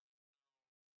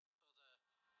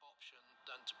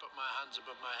than to put my hands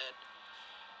above my head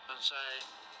and say,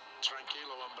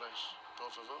 tranquilo, hombres, por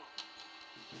favor.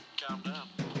 Calm down.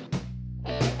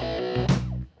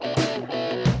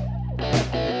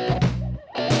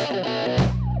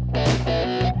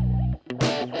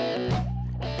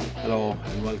 Hello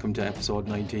and welcome to episode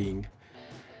 19.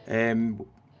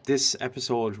 This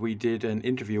episode we did an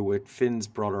interview with Finn's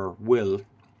brother Will.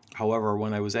 However,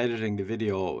 when I was editing the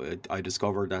video, I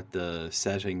discovered that the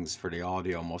settings for the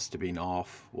audio must have been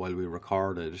off while we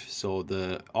recorded, so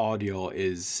the audio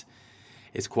is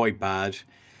quite bad.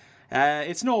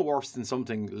 It's no worse than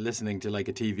something listening to like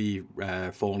a TV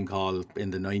phone call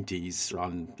in the 90s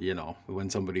on, when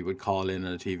somebody would call in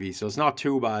on a TV. So it's not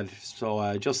too bad.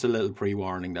 So just a little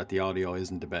pre-warning that the audio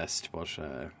isn't the best. But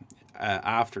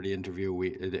after the interview,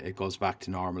 it goes back to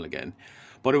normal again.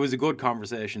 But it was a good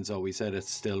conversation, so we said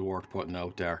it's still worth putting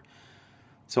out there.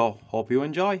 So hope you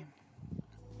enjoy.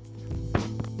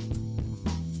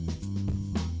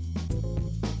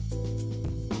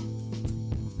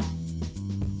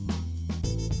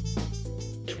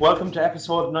 Welcome to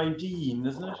episode 19,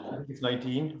 isn't it? I think it's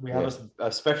 19. We have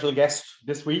a special guest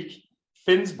this week,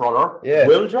 Finn's brother,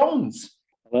 Will Jones.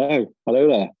 Hello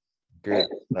there. Good,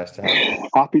 nice to have you.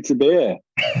 Happy to be here.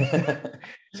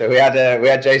 So we had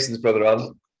Jason's brother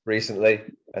on recently,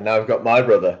 and now we've got my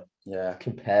brother. Yeah,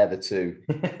 compare the two.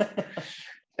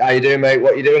 How you doing, mate?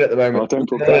 What are you doing at the moment? Well, don't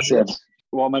put pressure.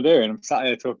 What am I doing? I'm sat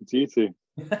here talking to you two.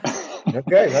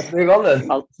 Okay, let's move on then.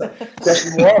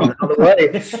 Question one on the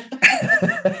way.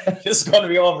 Just going to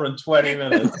be over in 20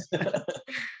 minutes.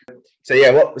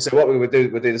 What we would do,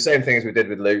 we'll do the same thing as we did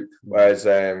with Luke, whereas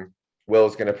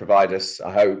Will's going to provide us,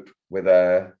 I hope, with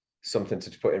something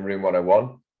to put in room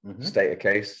 101, state a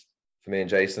case for me and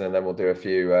Jason, and then we'll do a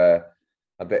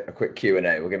quick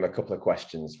Q&A. We'll give him a couple of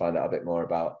questions, find out a bit more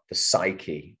about the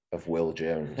psyche of Will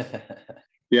Jones.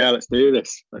 Yeah, let's do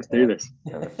this. Let's do this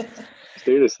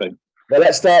thing. Well,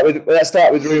 let's start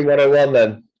with room 101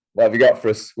 then. What have you got for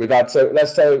us? I didn't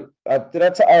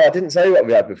say what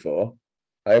we had before.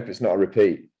 I hope it's not a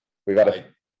repeat. I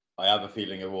have a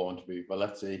feeling it won't be, but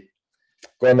let's see.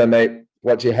 Go on then, mate.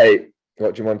 What do you hate?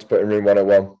 What do you want to put in room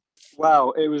 101?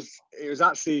 Well, it was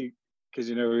actually because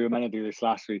we were meant to do this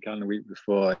last week and the week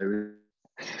before.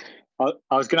 I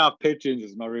was going to have pigeons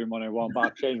as my room 101, but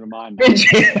I've changed my mind.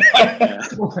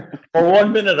 For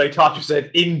 1 minute, I thought you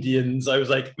said Indians. I was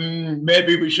like,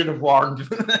 maybe we should have warned.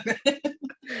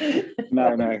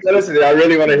 No. Listen, I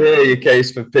really want to hear your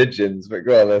case for pigeons, but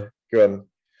go on.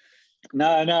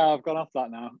 No, I've gone off that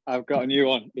now. I've got a new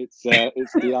one. It's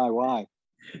DIY.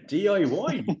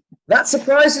 DIY? That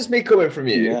surprises me coming from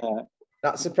you. Yeah.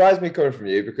 That surprised me coming from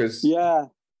you because you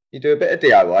do a bit of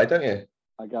DIY, don't you?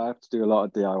 I have to do a lot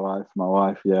of DIY for my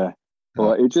wife, yeah.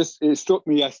 But it struck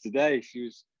me yesterday. She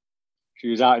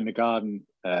was out in the garden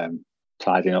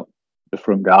tidying up the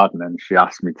front garden, and she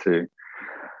asked me to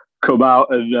come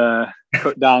out and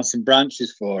cut down some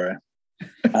branches for her.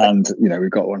 And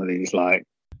we've got one of these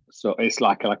so it's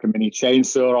like a mini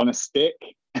chainsaw on a stick,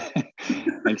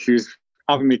 and she was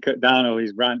having me cut down all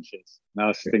these branches. And I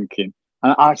was thinking,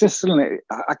 and I just suddenly,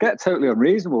 I get totally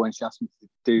unreasonable when she asks me to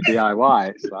do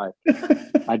DIY. It's like,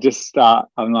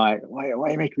 I'm like, why are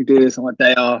you making me do this on my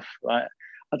day off? Like,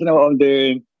 I don't know what I'm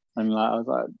doing. And I was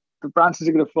like, the branches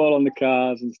are going to fall on the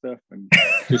cars and stuff, and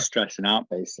just stressing out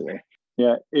basically.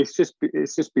 Yeah, it's just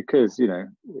because, you're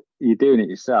doing it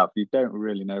yourself. You don't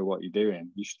really know what you're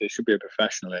doing. There should be a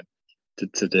professional in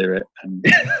to do it. And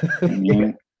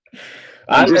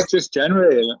just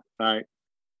generally, like,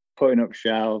 putting up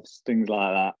shelves, things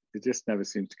like that. It just never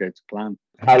seems to go to plan.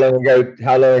 How long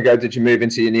ago did you move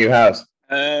into your new house?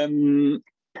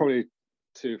 Probably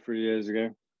 2 or 3 years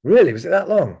ago. Really? Was it that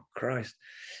long? Christ.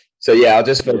 So I'll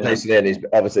just fill placing in.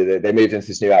 Obviously they moved into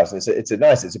this new house, and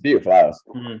it's a beautiful house.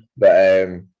 Mm-hmm.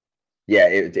 But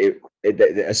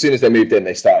as soon as they moved in,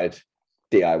 they started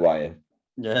DIYing.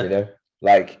 Yeah.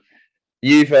 Like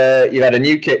you've had a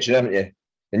new kitchen, haven't you?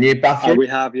 A new bathroom? We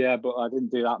have, but I didn't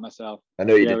do that myself. I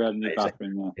know you did. We had a new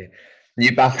bathroom. Yeah.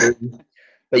 New bathroom.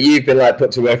 But you've been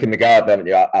put to work in the garden, haven't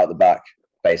you? Out the back,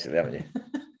 basically, haven't you?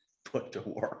 Put to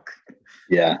work.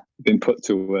 Yeah, been put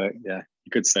to work. Yeah,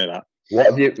 you could say that. What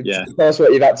have you? Yeah. Tell us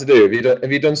what you've had to do. Have you done?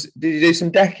 Did you do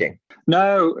some decking?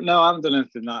 No, I haven't done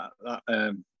anything that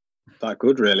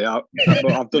good really.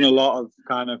 But I've done a lot of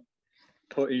kind of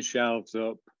putting shelves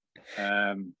up,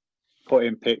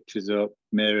 putting pictures up,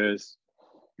 mirrors,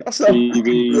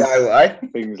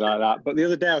 TVs, things like that. But the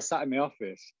other day I was sat in my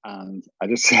office and I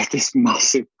just heard this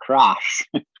massive crash,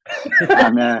 and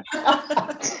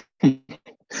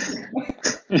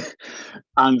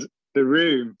and the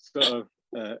room sort of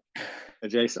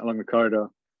adjacent along the corridor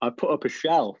I put up a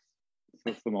shelf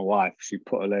for my wife. She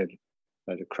put a load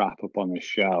of crap up on this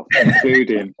shelf,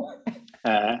 including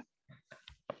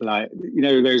like, you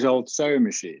know, those old sewing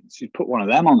machines. She'd put one of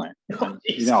them on it. And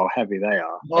you know how heavy they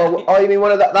are. Oh, you mean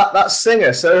one of that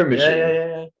Singer sewing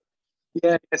machine?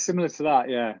 Yeah, similar to that,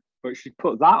 yeah. But she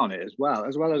put that on it as well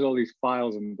as all these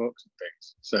files and books and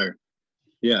things. So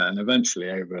yeah, and eventually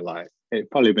over like,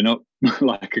 it'd probably been up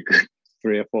like a good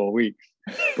 3 or 4 weeks,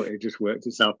 but it just worked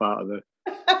itself out of the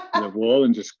wall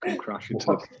and just come crashing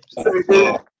to the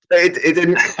floor. It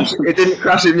didn't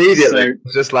crash immediately.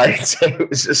 So, it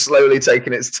was just slowly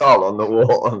taking its toll on the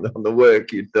wall, on the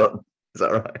work you'd done. Is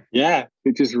that right? Yeah,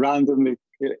 it just randomly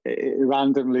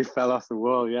fell off the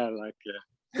wall. Yeah, like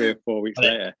 3 or 4 weeks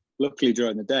later. Luckily,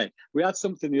 during the day, we had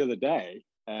something the other day.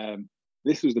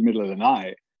 This was the middle of the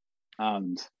night,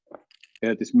 and we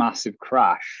had this massive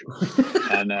crash,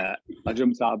 and I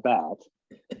jumped out of bed.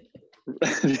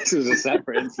 This was a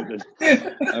separate incident.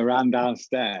 I ran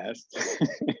downstairs.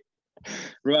 Me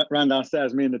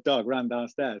and the dog ran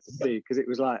downstairs to see, because it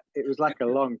was like a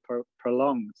long,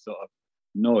 prolonged sort of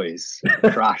noise,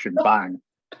 crash and bang.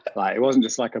 Like, it wasn't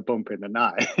just like a bump in the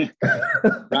night.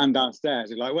 Ran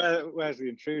downstairs, like, where's the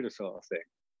intruder, sort of thing.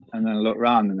 And then I looked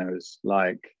around, and there was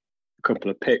like a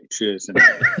couple of pictures and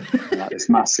like this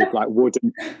massive like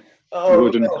wooden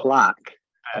plaque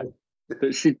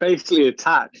that she'd basically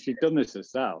attached. She'd done this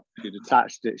herself. She'd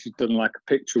attached it. She'd done like a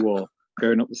picture wall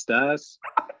going up the stairs,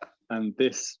 and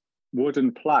this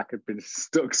wooden plaque had been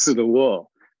stuck to the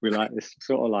wall with like this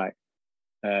sort of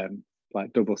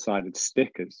like double-sided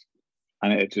stickers,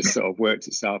 and it had just sort of worked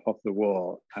itself off the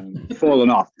wall and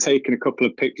fallen off, taken a couple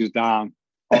of pictures down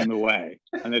on the way,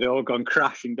 and they'd all gone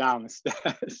crashing down the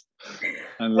stairs,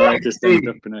 and like just ended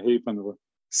up in a heap on the wall.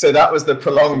 So that was the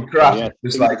prolonged crash. Yeah,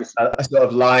 just like a sort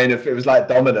of line of, it was like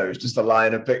dominoes, just a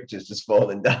line of pictures just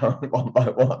falling down one by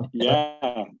one.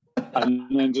 Yeah,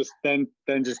 and then just going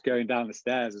down the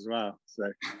stairs as well. So,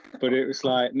 but it was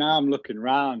like, now I'm looking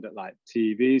around at like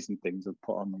TVs and things I've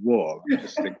put on the wall. I'm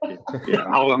just thinking,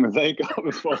 how long have they got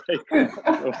before they come?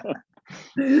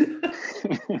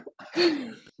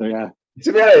 So yeah.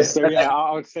 To be honest,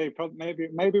 I would say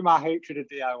maybe my hatred of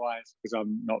DIY is because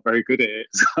I'm not very good at it.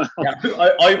 So. Yeah,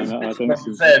 I was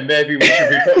saying maybe we should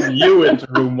be putting you into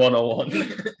room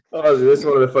 101. Oh, this is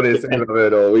one of the funniest things I've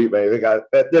heard all week, mate.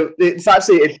 It's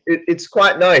actually it's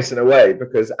quite nice in a way,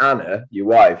 because Anna, your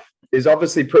wife, is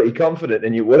obviously pretty confident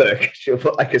in your work. She'll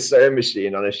put like a sewing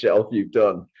machine on a shelf you've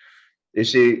done. Is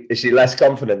she less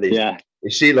confident these days?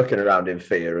 Is she looking around in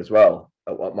fear as well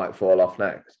at what might fall off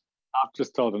next? I've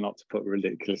just told her not to put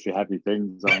ridiculously heavy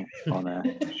things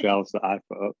on shelves that I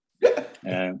put up.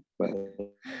 But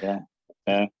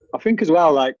I think as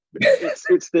well, like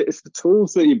it's the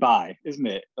tools that you buy, isn't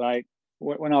it? Like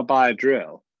when I buy a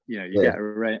drill, you know, you get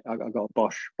I got a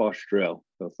Bosch drill.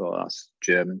 So I thought, that's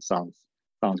German, sounds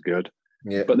good.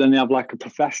 Yeah. But then they have like a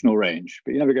professional range,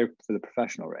 but you never go for the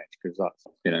professional range because that's,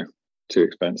 you know, too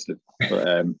expensive.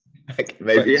 But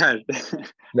maybe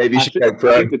maybe you should go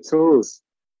pro. The tools.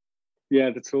 Yeah,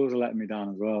 the tools are letting me down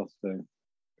as well.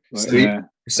 So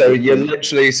you're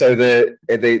literally,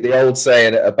 the old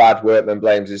saying, a bad workman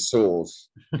blames his tools.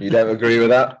 You don't agree with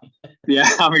that? Yeah,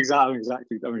 I'm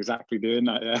exactly doing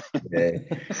that. Yeah.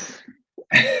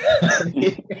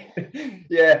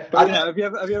 Yeah. But have you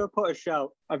ever put a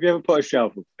shelf? Have you ever put a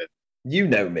shelf up? You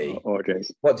know me. Or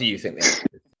Jason. What do you think?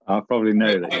 I probably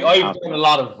know that. I've done a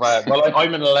lot of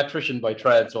I'm an electrician by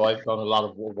trade, so I've done a lot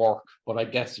of work. But I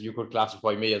guess you could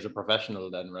classify me as a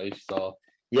professional then, right? So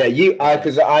yeah,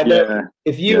 because I know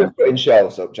if you were putting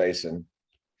shelves up, Jason,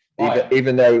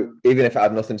 even if it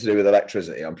had nothing to do with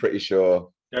electricity, I'm pretty sure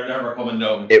they're never coming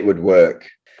down. It would work.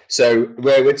 So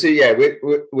we're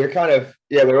kind of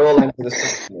we're all into the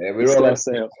system here. We're all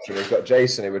into We've got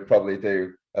Jason, who would probably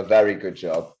do a very good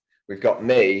job. We've got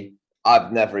me.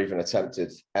 I've never even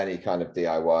attempted any kind of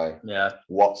DIY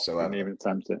whatsoever. I didn't even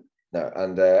attempt it. No,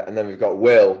 and then we've got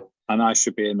Will. And I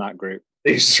should be in that group.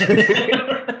 He's trying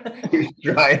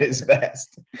his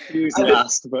best. He's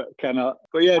last, but cannot.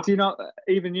 But yeah, do you not,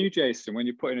 even you, Jason, when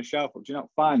you're putting a shelf up, do you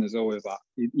not find there's always that?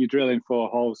 You drill in 4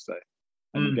 holes, say,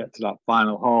 and you get to that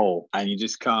final hole, and you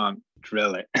just can't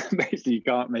drill it. Basically, you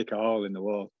can't make a hole in the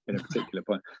wall in a particular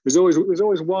point. There's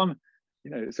always one. You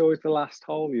know, it's always the last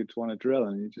hole you'd want to drill,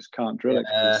 and you just can't drill it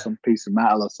because there's some piece of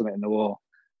metal or something in the wall.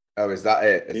 Oh, is that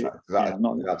it? Is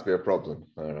that to be a problem?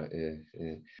 All right, yeah.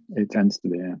 It tends to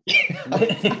be,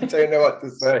 I don't know what to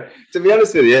say. To be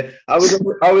honest with you, I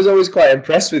was always quite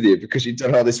impressed with you because you'd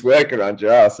done all this work around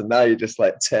your house, and now you're just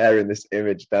like tearing this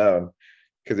image down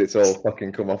because it's all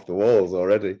fucking come off the walls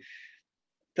already.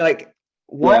 Like,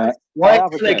 Why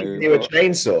have a is they go, giving you a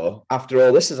chainsaw after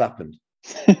all this has happened?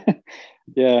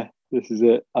 Yeah, this is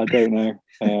it. I don't know.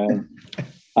 And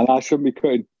I shouldn't be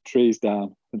cutting trees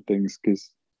down and things because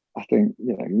I think,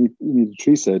 you need a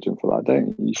tree surgeon for that, don't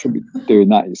you? You should be doing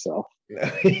that yourself.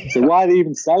 So why are they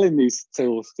even selling these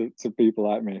tools to people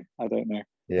like me? I don't know.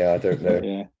 Yeah, I don't know.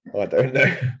 Yeah. I don't know.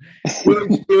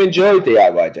 You enjoy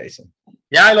DIY, Jason?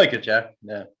 Yeah, I like it, yeah.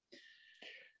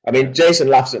 I mean, Jason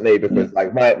laughs at me because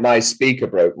like my speaker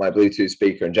broke, my Bluetooth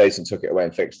speaker, and Jason took it away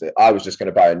and fixed it. I was just going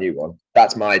to buy a new one.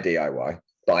 That's my DIY,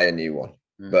 buy a new one.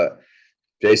 But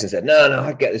Jason said, no,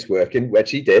 I get this working,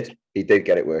 which he did. He did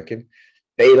get it working.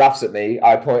 But he laughs at me.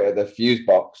 I point at the fuse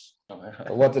box.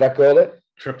 What did I call it?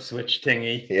 Trip switch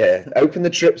thingy. Yeah, open the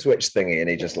trip switch thingy, and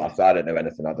he just laughs. I don't know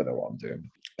anything. I don't know what I'm doing.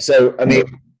 So, I mean,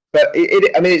 but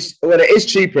it is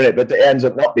cheaper in it, but it ends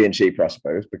up not being cheaper, I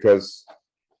suppose, because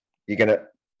you're going to...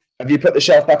 Have you put the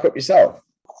shelf back up yourself?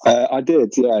 I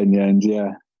did, yeah, in the end,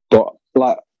 yeah. But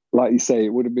like you say, it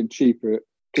would have been cheaper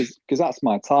because that's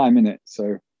my time, innit?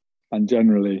 So, and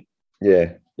generally,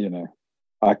 yeah,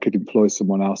 I could employ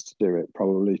someone else to do it,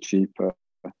 probably cheaper,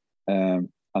 and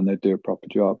they'd do a proper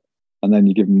job. And then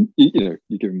you give them,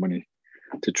 money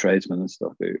to tradesmen and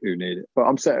stuff who need it. But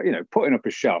I'm saying, putting up a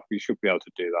shelf, you should be able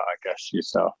to do that, I guess,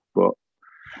 yourself. But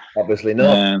obviously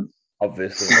not.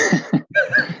 Obviously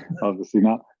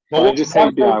not. Well, I just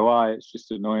hate DIY. It's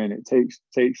just annoying. It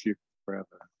takes you forever.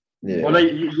 Yeah. Well,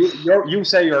 like, you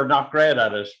say you're not great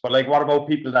at it, but like, what about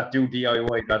people that do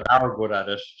DIY that are good at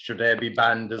it? Should they be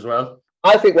banned as well?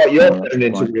 I think what you're putting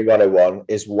into Room 101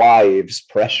 is wives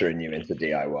pressuring you into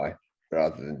DIY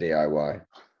rather than DIY.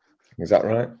 Is that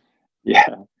right?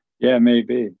 Yeah,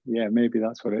 maybe. Yeah, maybe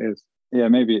that's what it is. Yeah,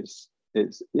 maybe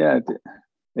it's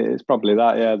probably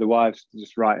that. Yeah, the wives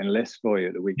just writing lists for you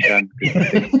at the weekend.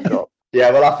 Yeah,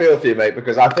 well, I feel for you, mate,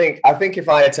 because I think if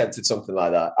I attempted something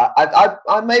like that,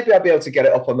 I maybe I'd be able to get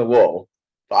it up on the wall,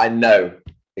 but I know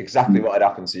exactly what had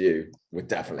happened to you would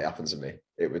definitely happen to me.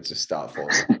 It would just start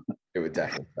falling. It would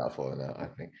definitely start falling out, I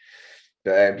think.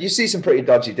 But you see some pretty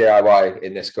dodgy DIY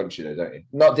in this country, though, don't you?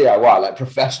 Not DIY, like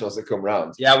professionals that come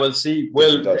round. Yeah, we'll see.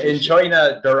 Well, in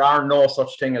China, there are no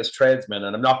such thing as tradesmen,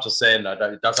 and I'm not just saying that.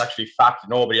 That's actually fact.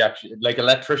 Nobody actually, like,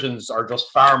 electricians are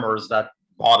just farmers that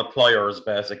bought pliers,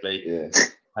 basically. Yeah.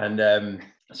 And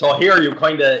so here you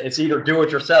it's either do it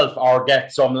yourself or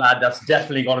get some lad that's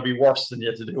definitely going to be worse than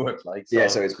you to do it. Like, so. Yeah,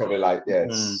 so it's probably like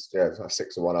it's like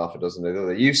 6 of one, half a dozen of the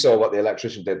other. You saw what the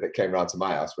electrician did that came round to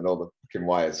my house when all the fucking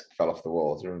wires fell off the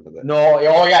walls. Remember that? No,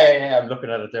 oh yeah. I'm looking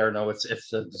at it there now. It's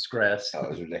a disgrace. That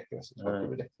was ridiculous. It's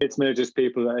ridiculous. It's me, just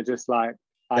people that are just like,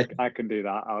 I can do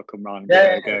that. I'll come round and give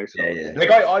it a go. So. Yeah.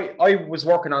 Like I was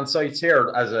working on sites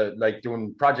here as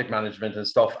doing project management and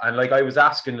stuff, and like I was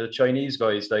asking the Chinese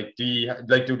guys, like, do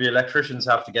the electricians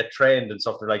have to get trained and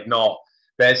stuff? They're like, no.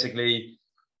 Basically,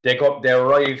 they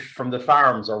arrive from the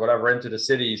farms or whatever into the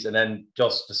cities and then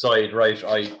just decide, right,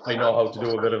 I know how to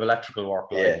do a bit of electrical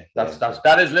work. Like,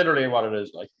 that is literally what it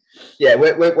is. Like. Yeah,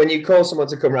 when you call someone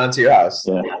to come round to your house,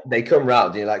 they come round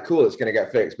and you're like, cool, it's going to get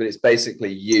fixed, but it's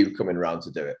basically you coming round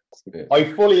to do it. Yeah.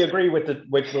 I fully agree with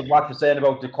what you're saying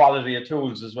about the quality of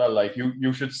tools as well. Like,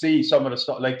 you should see some of the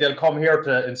stuff. Like, they'll come here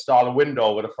to install a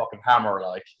window with a fucking hammer,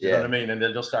 like, you know what I mean? And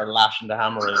they'll just start lashing the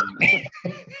hammer in.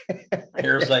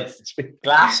 Here's like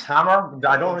glass hammer.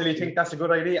 I don't really think that's a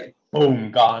good idea.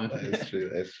 Boom, gone. That's true.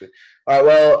 All right,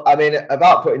 well, I mean,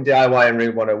 about putting DIY in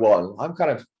Room 101, I'm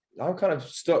kind of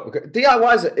stuck because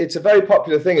DIY it's a very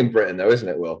popular thing in Britain, though, isn't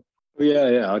it, Will?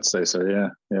 Yeah, I'd say so. Yeah,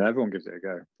 everyone gives it a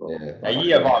go.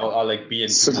 I'll like being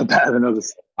some better than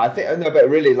others. I think, no, but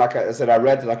really, like I said, I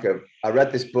read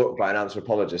this book by an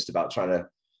anthropologist about trying to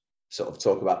sort of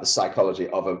talk about the psychology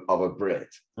of a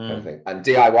Brit, kind of thing. And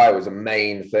DIY was a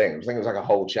main thing. I think it was like a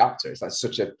whole chapter. It's like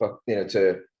such a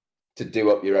to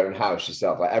do up your own house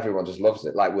yourself. Like, everyone just loves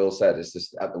it. Like Will said, it's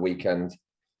just at the weekend.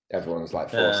 Everyone's like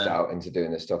forced out into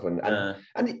doing this stuff, and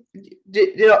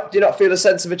do you not feel a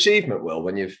sense of achievement, Will,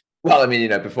 when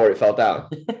before it fell down?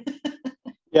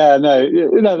 Yeah, no,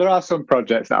 there are some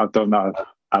projects that I've done that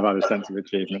I've had a sense of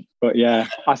achievement, but yeah,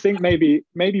 I think maybe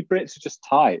Brits are just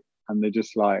tight and they're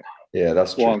just like,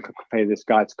 that's true. I could pay this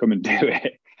guy to come and do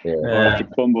it, or I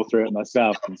could bumble through it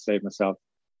myself and save myself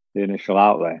the initial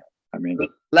outlay. I mean,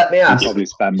 let me ask. Probably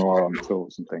spend more on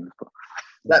tools and things, but.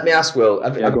 Let me ask, Will,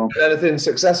 have you done anything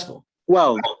successful?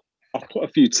 Well, I've put a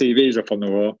few TVs up on the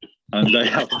wall and they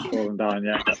haven't fallen down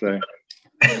yet. So,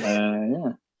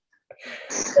 yeah.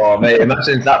 Oh, mate,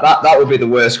 imagine that would be the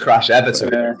worst crash ever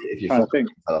if you fell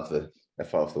off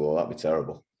the wall. That'd be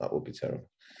terrible. I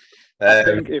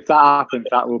think if that happens,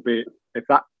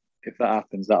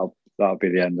 that'll that'll be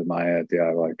the end of my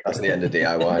DIY. That's the end of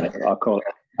DIY. I'll call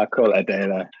it a day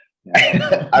there.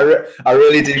 Yeah. I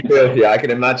really do feel for you. I can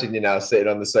imagine you now sitting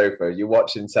on the sofa, you're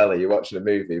watching telly, you're watching a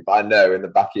movie, but I know in the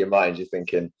back of your mind you're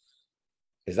thinking,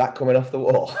 is that coming off the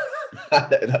wall?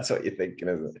 That's what you're thinking,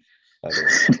 isn't it?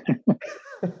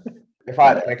 If I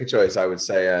had to make a choice, I would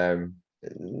say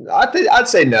I'd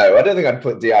say no. I don't think I'd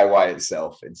put DIY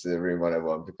itself into the Room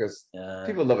 101 because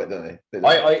people love it, don't they?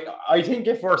 I think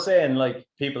if we're saying like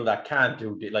people that can't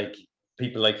do like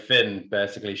people like Finn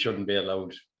basically shouldn't be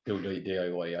allowed to do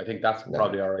DIY. I think that's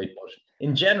probably all right, but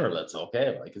in general, it's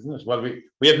okay, like, isn't it? Well,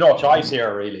 we have no choice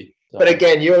here, really. So. But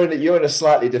again, you're in a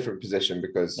slightly different position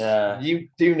because you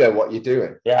do know what you're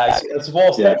doing. Yeah, I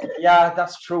suppose. Yeah,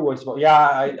 that's true. I suppose.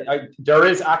 Yeah, there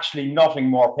is actually nothing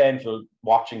more painful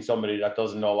watching somebody that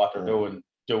doesn't know what they're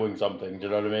doing something. Do you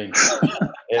know what I mean?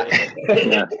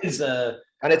 It is and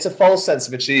it's a false sense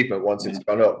of achievement once it's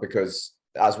gone up because,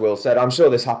 as Will said, I'm sure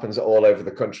this happens all over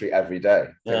the country every day.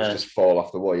 Things just fall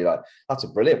off the wall. You're like, that's a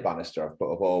brilliant banister I've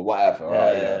put up or whatever.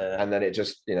 And then it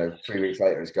just, 3 weeks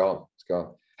later, it's gone. It's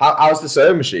gone. How's the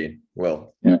sewing machine,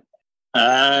 Will?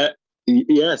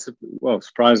 Yes. Well,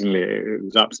 surprisingly, it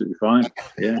was absolutely fine.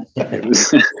 Yeah. It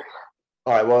was.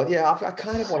 All right. Well, yeah, I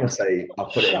kind of want to say I'll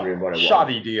put it in Room 101.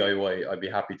 Shoddy DIY, I'd be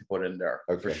happy to put in there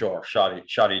for sure. Shoddy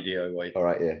DIY. All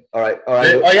right. Yeah. All right.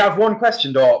 I have one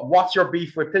question though. What's your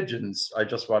beef with pigeons? I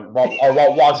just want. What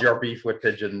was your beef with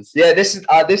pigeons? Yeah, this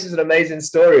is an amazing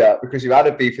story because you had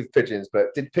a beef with pigeons,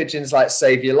 but did pigeons like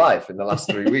save your life in the last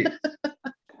 3 weeks?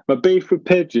 My beef with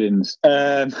pigeons.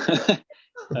 Well,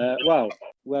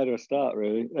 where do I start?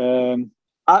 Really,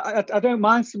 I don't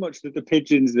mind so much that the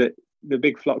pigeons the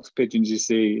big flocks of pigeons you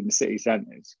see in the city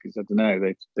centres, because I don't know,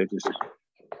 they just.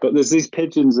 But there's these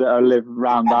pigeons that live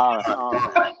round our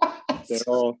house. They're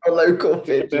all local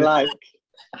pigeons. They're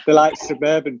like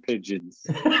suburban pigeons.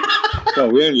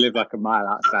 Well, we only live like a mile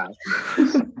outside,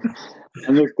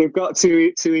 and they've got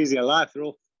too easy a life. They're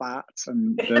all fat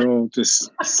and they're all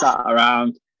just sat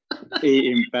around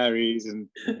eating berries and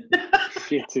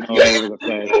shitting all over the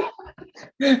place,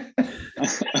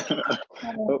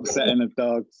 upsetting the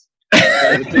dogs.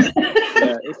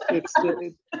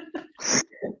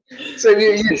 So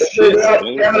you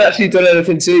haven't actually done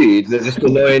anything to you. They're just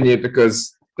annoying you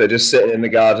because they're just sitting in the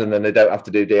garden and they don't have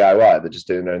to do DIY. They're just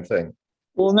doing their own thing.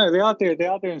 Well, no, they are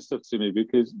doing stuff to me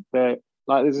because they're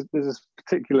like there's a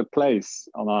particular place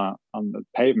on the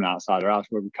pavement outside our house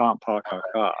where we can't park our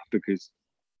car because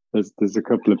there's a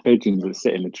couple of pigeons that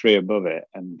sit in a tree above it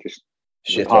and just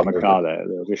park my car there.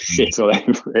 They'll just shit all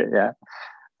over it. Yeah.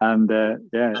 And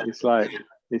it's like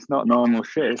it's not normal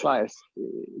shit. It's like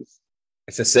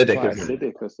it's acidic, like isn't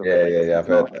acidic or something. Yeah. I've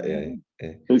heard that.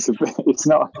 Yeah. It's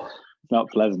not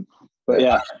pleasant. But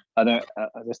yeah, I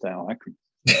just don't like them.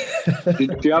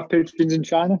 Do you have pigeons in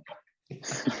China?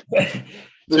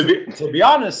 To be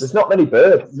honest, there's not many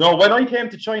birds. No, when I came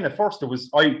to China first,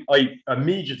 I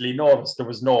immediately noticed there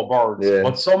was no birds. Yeah.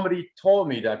 But somebody told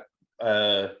me that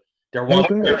there was a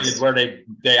period where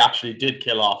they actually did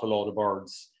kill off a load of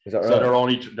birds. Is that right? So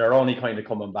they're only kind of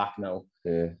coming back now.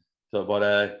 Yeah. So,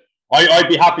 but I'd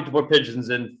be happy to put pigeons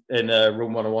in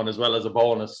Room 101 as well as a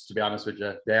bonus. To be honest with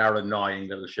you, they are annoying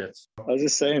little shits. I was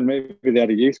just saying maybe they had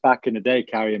a use back in the day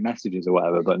carrying messages or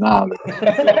whatever, but now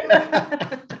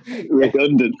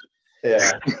redundant.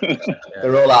 Yeah.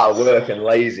 They're all out of work and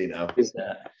lazy now.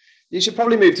 Yeah. You should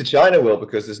probably move to China, Will,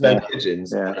 because there's no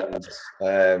pigeons. Yeah.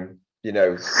 And,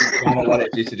 if I wanted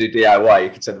you to do DIY,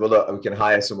 you could say, well, look, we can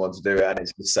hire someone to do it and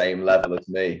it's the same level as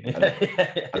me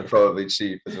and probably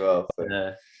cheap as well. So.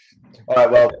 Yeah. All right,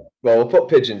 well, we'll put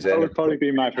pigeons in. That would probably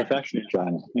be my profession in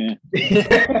China. Yeah.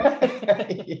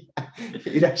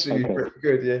 You'd actually be pretty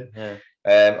good, yeah.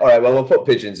 All right, well, we'll put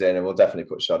pigeons in and we'll definitely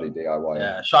put shoddy DIY in.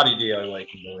 Yeah, shoddy DIY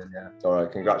can go in, yeah. All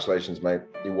right, congratulations, mate.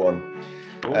 You won.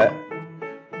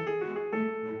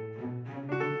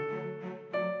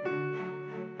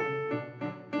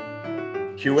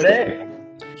 Q&A.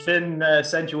 Finn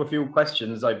sent you a few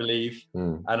questions, I believe,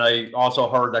 and I also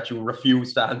heard that you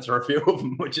refused to answer a few of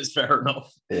them, which is fair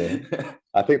enough. Yeah,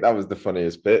 I think that was the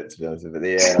funniest bit, to be honest with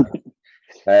you.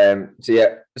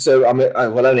 So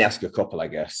we'll only ask a couple, I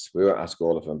guess. We won't ask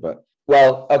all of them, but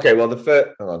the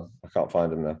first. Hang on, I can't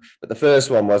find them now. But the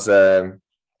first one was, I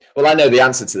know the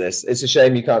answer to this. It's a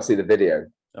shame you can't see the video.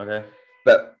 Okay,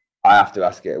 but I have to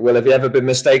ask it. Will, have you ever been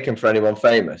mistaken for anyone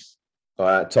famous?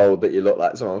 Told that you look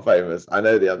like someone famous? I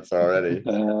know the answer already,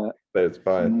 but it's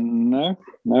fine. No,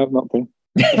 I've not been.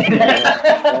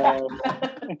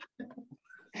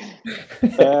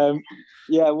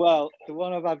 Well, the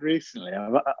one I've had recently,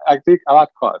 I've had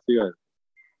quite a few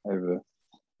over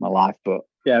my life, but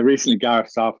recently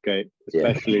Gareth Southgate, Yeah.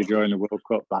 especially during the World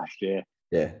Cup last year.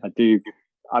 Yeah. I do.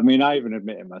 I mean, I even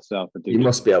admit it myself. I do. You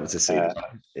must be able to see that.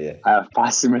 Yeah. I have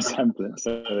passing resemblance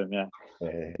of him, yeah.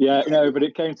 Yeah. Yeah, no, but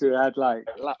it came to a head like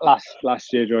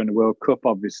last year during the World Cup,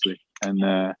 obviously,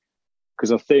 and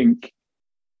because I think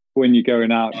when you're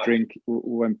going out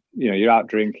when you're out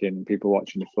drinking, people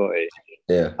watching the footy,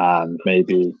 Yeah. and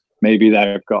maybe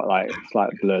they've got like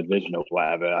slight blurred vision or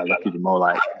whatever. I look at you more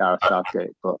like Gareth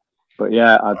Southgate, but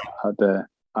yeah,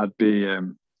 I'd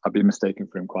be mistaken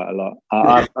for him quite a lot.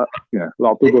 A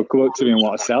lot of people would come up to me and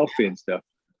want a selfie and stuff.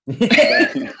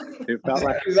 It felt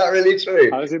like, is that really true?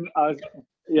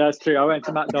 Yeah, it's true. I went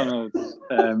to McDonald's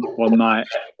one night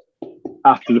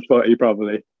after the footy,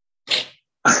 probably,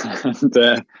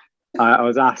 and I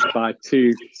was asked by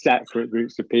two separate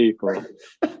groups of people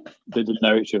that didn't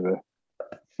know each other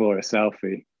for a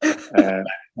selfie,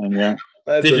 and yeah.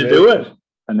 Did you do it?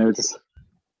 And they were just,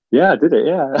 yeah, I did it.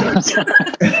 Yeah.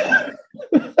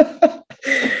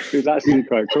 It was actually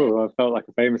quite cool. I felt like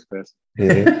a famous person.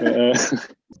 Yeah.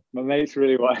 My mates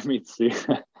really wanted me to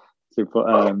put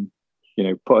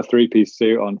put a three-piece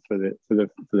suit on for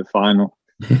the final.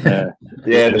 The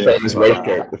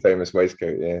famous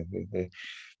waistcoat. Yeah.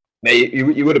 Now,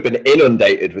 you would have been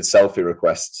inundated with selfie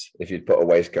requests if you'd put a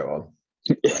waistcoat on.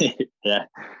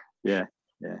 Yeah.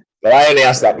 But I only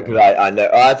asked that because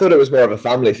I thought it was more of a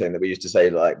family thing that we used to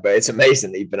say, like, but it's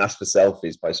amazing that you've been asked for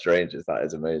selfies by strangers. That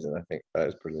is amazing. I think that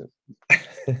is brilliant.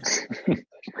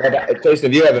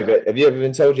 Jason, have you ever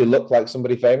been told you look like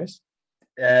somebody famous?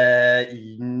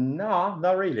 No,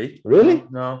 not really. Really?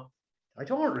 No. I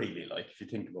don't really, like, if you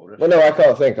think about it. Well, no, I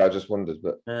can't think. I just wondered,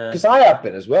 but because I have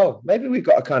been as well. Maybe we've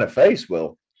got a kind of face,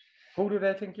 Will. Who do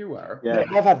they think you are? Yeah,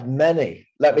 I've had many.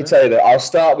 Let me tell you that I'll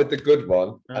start with the good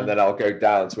one, and then I'll go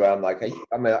down to where I'm like,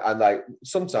 I'm like,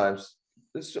 sometimes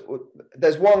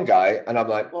there's one guy, and I'm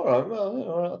like, all right,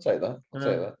 well, I'll take that. I'll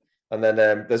take that. And then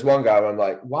there's one guy where I'm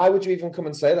like, why would you even come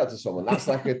and say that to someone? That's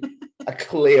like a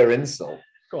clear insult.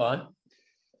 Go on.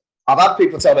 I've had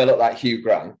people tell me I look like Hugh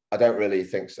Grant. I don't really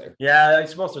think so. Yeah, I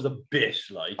suppose there's a bit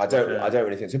like. I don't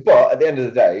really think so. But at the end of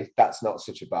the day, that's not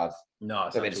such a bad. No,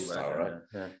 it's not too bad. All right.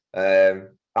 Yeah.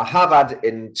 I have had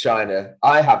in China.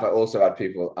 I have also had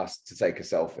people asked to take a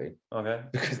selfie. Okay.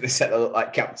 Because they said I look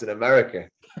like Captain America.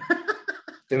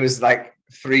 There was like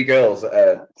 3 girls.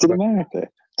 Captain America.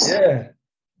 Yeah.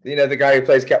 You know the guy who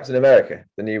plays Captain America,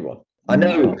 the new one. I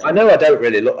know. I don't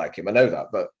really look like him. I know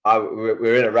that, but we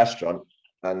were in a restaurant.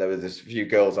 And there was this few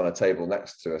girls on a table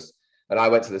next to us. And I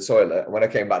went to the toilet. And when I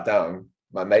came back down,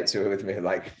 my mates who were with me were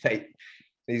like, hey,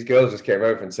 these girls just came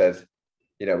over and said,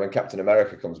 when Captain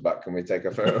America comes back, can we take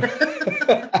a photo?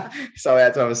 So I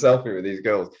had to have a selfie with these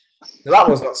girls. Now, that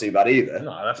one's not too bad either.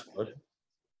 No, that's good.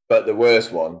 But the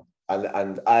worst one,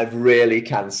 and I really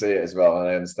can see it as well. And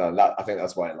I understand that. I think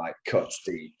that's why it like cuts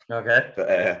deep. Okay.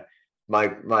 But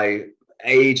my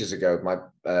ages ago, my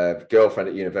girlfriend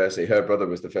at university, her brother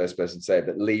was the first person to say it,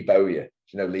 but Lee Bowyer. Do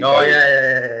you know Lee Bowyer?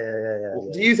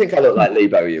 Yeah. Do you think I look like Lee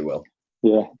Bowyer, Will?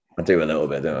 Yeah. I do a little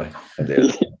bit, don't I? I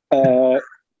do.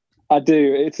 I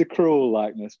do. It's a cruel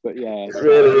likeness, but yeah. It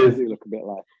really is. You look a bit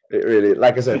like. It really,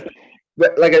 like I said,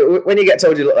 like when you get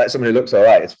told you look like someone who looks all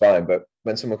right, it's fine. But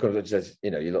when someone comes up and says,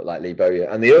 you look like Lee Bowyer.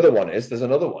 And the other one there's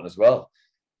another one as well.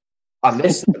 And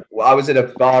I was in a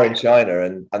bar in China,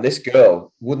 and this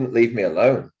girl wouldn't leave me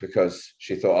alone because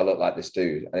she thought I looked like this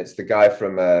dude. And it's the guy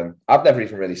from I've never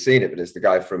even really seen it, but it's the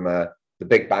guy from The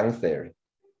Big Bang Theory.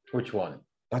 Which one?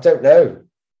 I don't know.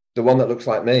 The one that looks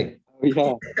like me.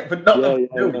 Yeah, but not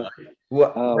the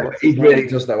What he really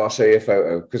does know. I'll show you a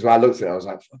photo because when I looked at it, I was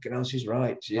like, "Fucking hell, she's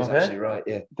right. She is actually right."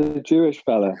 Yeah, the Jewish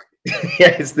fella.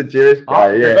 Yeah, it's the Jewish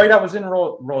guy. The guy that was in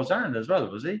Roseanne as well,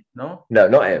 was he? No,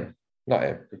 not him. Not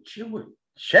him. The Jewish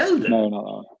Sheldon. No, not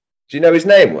that. Do you know his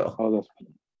name, Will?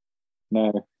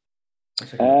 No.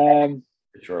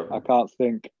 I can't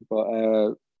think.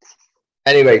 But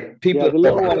anyway, people. The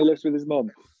little one who lives with his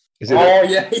mum.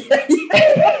 Yeah.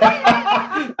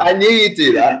 I knew you'd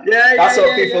do that. Yeah, that's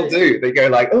what people do. They go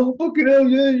like, "Oh, fucking hell,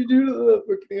 yeah, you do that."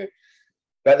 Fucking hell.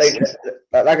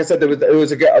 But like I said, there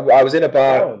was a girl. I was in a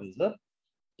bar. Oh, is that?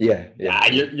 Yeah.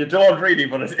 You don't really,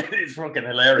 but it's fucking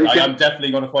hilarious. I'm definitely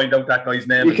going to find out that guy's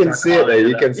name. You can see it there.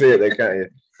 You can see it there, can't you?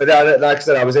 But like I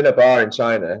said, I was in a bar in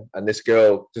China, and this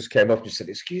girl just came up and said,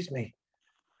 "Excuse me."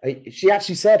 She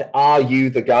actually said, "Are you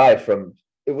the guy from?"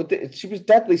 She was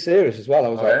deadly serious as well. I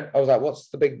was like, "What's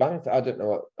The Big Bang?" I don't know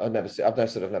what. I've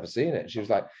never seen it. She was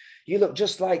like, "You look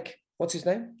just like what's his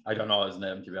name?" I don't know his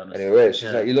name, to be honest. Anyway,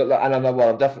 she's like, "You look like," and I'm like, "Well,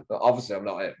 I'm definitely, obviously, I'm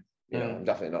not him. I'm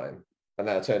definitely not him." And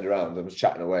then I turned around and was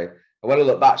chatting away. And when I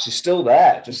looked back, she's still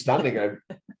there, just standing there,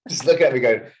 just looking at me,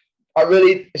 going, I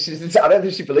don't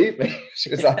think she believed me. She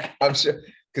was like, I'm sure,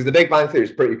 because the Big Bang Theory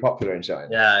is pretty popular in China.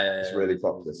 Yeah. It's really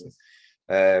popular.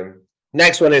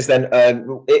 Next one is then,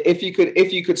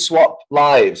 if you could swap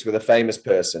lives with a famous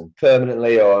person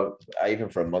permanently, or even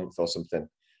for a month or something,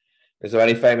 is there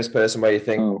any famous person where you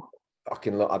think,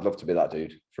 I'd love to be that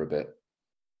dude for a bit,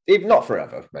 even not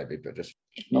forever, maybe, but just.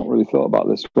 Not really thought about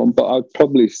this one, but I'd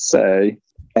probably say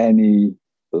any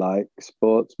like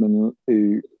sportsman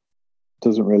who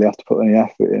doesn't really have to put any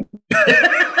effort in,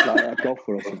 like a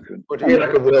golfer or something. Would you be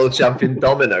like a world champion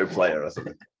domino player or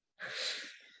something?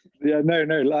 Yeah, no,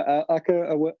 like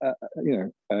a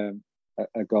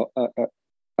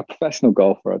professional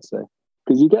golfer, I'd say,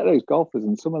 because you get those golfers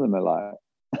and some of them are like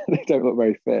they don't look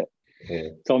very fit. Yeah.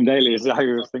 Tom Daly is who I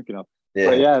was thinking of. Yeah.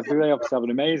 But yeah, they obviously have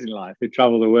an amazing life. They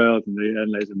travel the world and they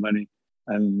earn loads of money,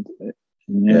 and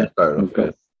Fair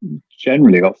enough,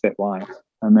 generally got fit wives.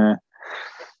 And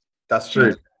that's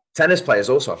true. Tennis players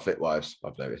also have fit wives,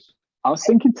 I've noticed. I was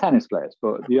thinking tennis players,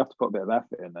 but you have to put a bit of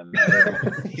effort in. Then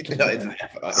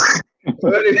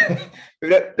but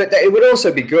it would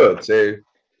also be good to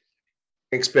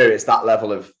experience that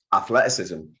level of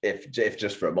athleticism, if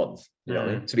just for a month. You know what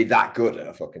I mean? To be that good at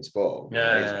a fucking sport.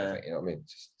 Yeah. You know what I mean?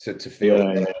 Just to feel.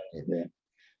 Yeah.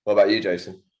 What about you,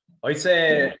 Jason? I'd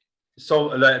say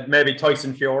maybe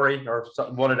Tyson Fury or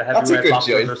one of the That's a heavyweight good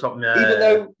boxers choice. or something. Even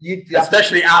though you,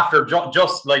 especially after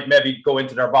just like maybe go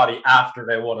into their body after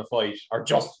they won a fight, or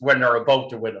just when they're about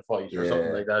to win a fight or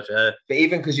something like that. Yeah. But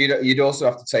even because you'd also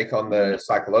have to take on the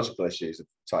psychological issues of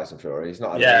Tyson Fury. He's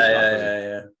not.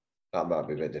 Yeah. That might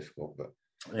be a bit difficult, but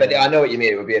I know what you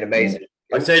mean. It would be an amazing.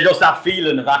 I'd say just that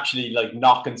feeling of actually like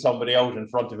knocking somebody out in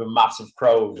front of a massive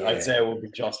crowd. Yeah. I'd say it would be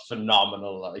just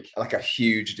phenomenal. Like a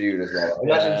huge dude as well.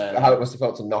 Imagine how it must have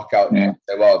felt to knock out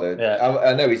Wilder. Yeah.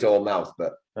 I know he's all mouth,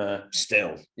 but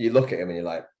still, you look at him and you're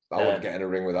like, I wouldn't get in a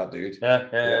ring with that dude.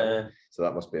 Yeah. So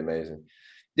that must be amazing.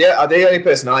 Yeah, the only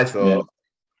person I thought,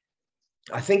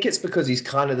 I think it's because he's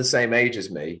kind of the same age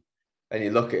as me, and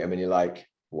you look at him and you're like,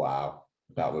 wow,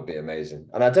 that would be amazing.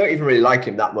 And I don't even really like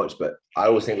him that much, but I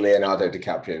always think Leonardo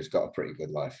DiCaprio's got a pretty good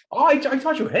life. Oh, I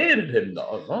thought you hated him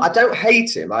though. I don't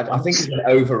hate him. I think he's an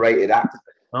overrated actor.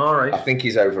 All right. I think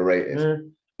he's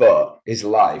overrated, but his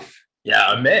life,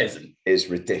 amazing, is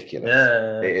ridiculous.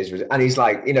 Yeah, it is, and he's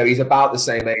like, he's about the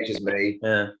same age as me.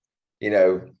 Yeah,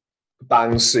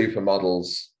 bangs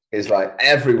supermodels. Is like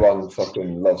everyone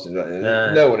fucking loves him.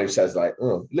 No one who says like,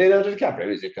 "Oh, Leonardo DiCaprio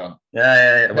is a cunt."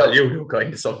 Yeah. Well, you do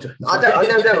kind of sometimes. I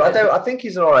don't. I think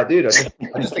he's an alright dude. I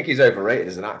just think he's overrated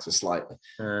as an actor slightly.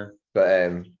 But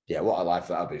what a life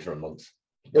that'll be for a month.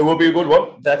 It will be a good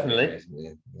one, definitely.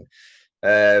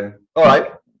 All right.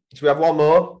 So we have one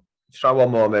more. Let's try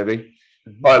one more, maybe.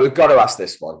 All right, we've got to ask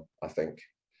this one, I think.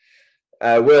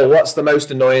 Will, what's the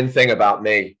most annoying thing about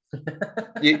me?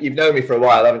 You've known me for a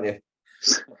while, haven't you?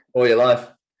 All your life.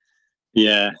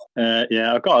 Yeah.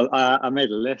 I made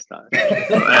a list.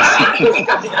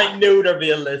 I knew there'd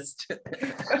be a list.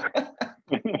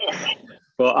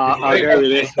 But I'll go with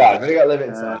this. We got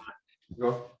limited time.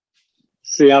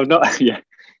 See, I don't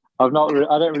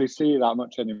really see you that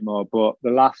much anymore. But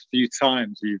the last few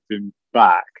times you've been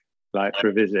back, like for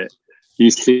a visit,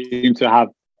 you seem to have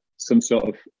some sort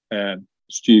of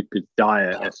stupid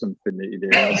diet or something that you're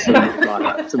doing,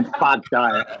 some bad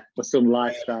diet or some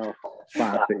lifestyle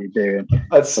fad that you're doing.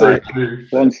 That's so true.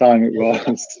 One time it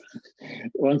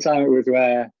was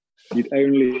where you'd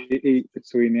only eat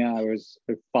between the hours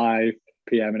of 5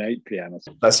 p.m. and 8 p.m. or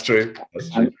something. That's true.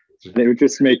 And it would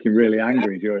just make him really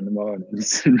angry during the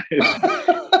mornings. Did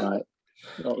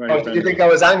you think I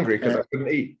was angry because I couldn't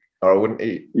eat, or I wouldn't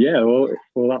eat? Yeah, well,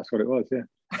 that's what it was. Yeah.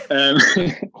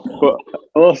 But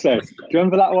also, do you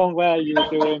remember that one where you were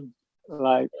doing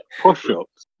like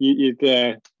push-ups? You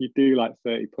do like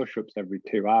 30 push-ups every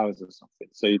 2 hours or something.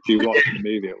 So you do watch the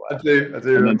movie or whatever. I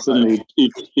do. And then suddenly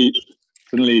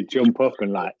you jump up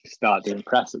and like start doing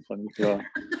press-ups on the floor.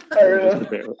 Just a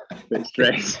bit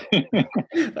strange.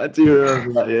 I do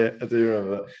remember that. Yeah, I do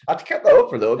remember that. I kept that up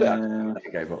for a little bit. I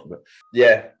gave up, but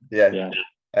yeah.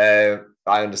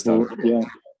 I understand. Well, yeah.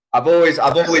 I've always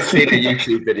seen a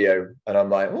YouTube video and I'm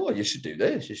like, oh, you should do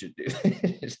this. You should do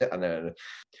this. I know.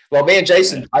 Well, me and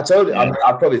Jason, I told you,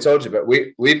 I probably told you, but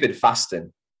we've been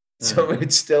fasting. So I'm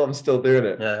still doing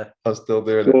it. Yeah. I'm still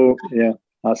doing it. Oh, yeah,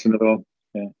 that's another one.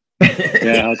 Yeah.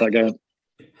 Yeah, how's that going?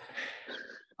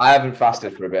 I haven't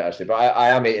fasted for a bit actually, but I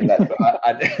am eating that. But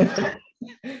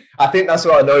I think that's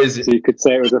what annoys you. So you could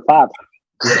say it was a fad.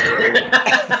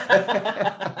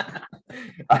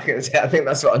 I think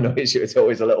that's what annoys you. It's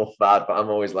always a little fad, but I'm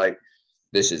always like,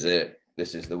 this is it.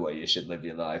 This is the way you should live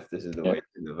your life. This is the way you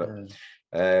should live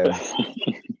it.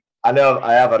 I know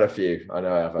I have had a few. I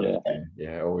a few.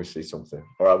 Yeah, I always see something.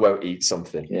 Or I won't eat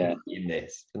something. Yeah. I'm eating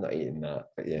this. I'm not eating that.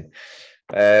 But yeah.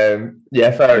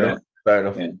 Fair enough. Fair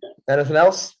enough. Yeah. Anything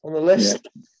else on the list?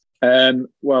 Yeah.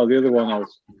 Well, the other one I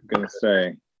was going to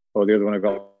say, or the other one I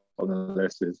got on the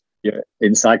list is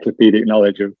encyclopedic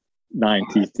knowledge of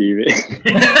 90s TV.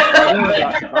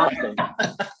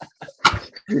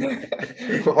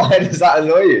 Why does that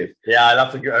annoy you? Yeah, I'd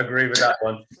have to agree with that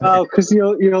one. Oh, because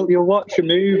you'll watch a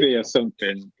movie or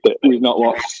something that we've not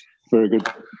watched for a good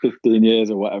 15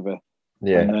 years or whatever.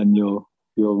 Yeah. And then you'll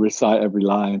recite every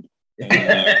line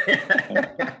and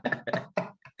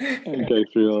go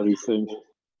through all these things.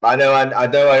 I know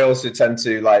I also tend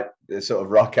to like sort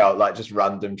of rock out like just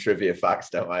random trivia facts,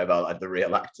 don't I, about like the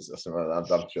real actors or something like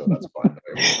that. I'm sure that's fine.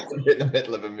 In the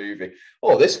middle of a movie.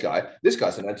 Oh, this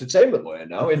guy's an entertainment lawyer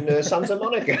now in Santa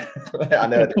Monica. I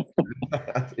know.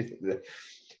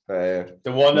 The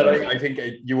one that I think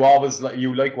you always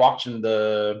like watching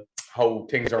how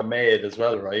things are made as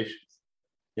well, right?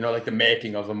 You know, like the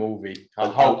making of a movie,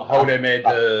 how they made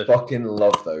I fucking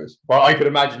love those. Well, I could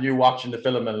imagine you watching the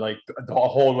film and like the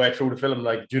whole way through the film,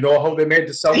 like, do you know how they made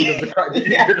the sound of the crowd?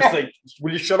 You're just like,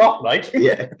 will you shut up? Like,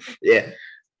 yeah.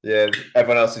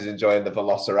 Everyone else is enjoying the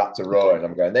Velociraptor roar, and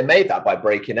I'm going, they made that by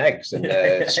breaking eggs and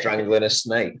strangling a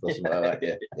snake or something like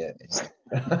that. Yeah.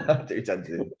 I do tend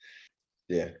to.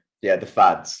 Yeah, the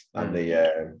fads and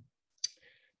the.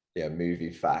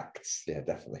 Movie facts. Yeah,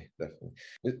 definitely.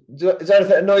 Is there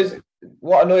anything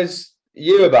what annoys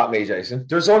you about me, Jason?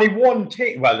 There's only one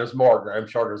thing. Well, there's more. I'm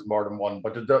sure there's more than one.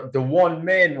 But the one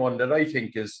main one that I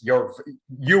think is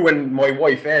you and my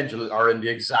wife Angel are in the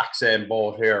exact same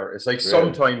boat here. It's like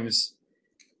sometimes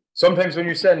when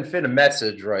you send Finn a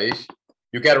message, right?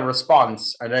 You get a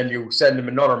response, and then you send them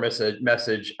another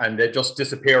message, and they just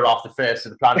disappear off the face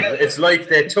of the planet. It's like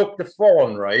they took the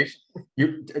phone, right?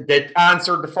 They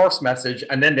answered the first message,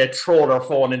 and then they throw their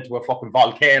phone into a fucking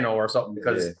volcano or something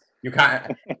because you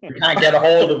can't get a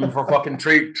hold of them for fucking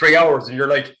three hours, and you're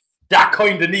like, that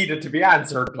kind of needed to be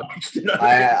answered. Like, you know?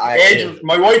 Angel,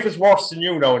 my wife is worse than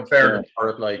you know, in fairness, for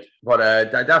it, like,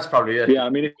 but that's probably it. Yeah, I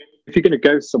mean, if you're going to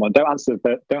ghost someone, don't answer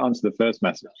the first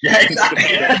message. Yeah, exactly.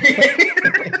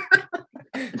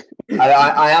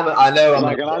 I know.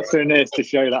 I'm answering this to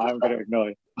show that I'm going to ignore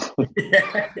you.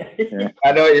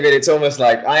 I know what you mean. It's almost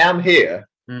like I am here.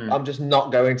 I'm just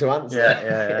not going to answer.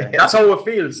 Yeah. That's how it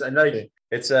feels, and like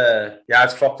it's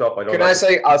it's fucked up.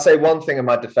 I'll say one thing in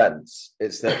my defense.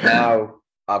 It's that now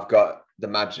I've got the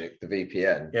magic, the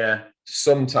VPN. Yeah.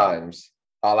 Sometimes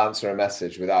I'll answer a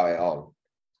message without it on.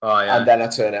 Oh yeah. And then I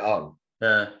turn it on.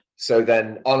 Yeah. So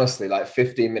then, honestly, like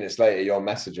 15 minutes later, your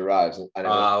message arrives, and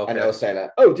it'll say like,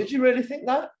 "Oh, did you really think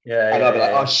that?" Yeah. And I'll be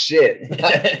like, "Oh shit!"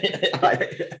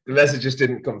 The message just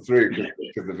didn't come through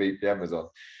because the VPN was on.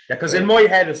 Yeah, because in my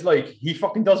head, it's like he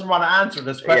fucking doesn't want to answer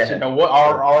this question,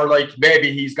 or like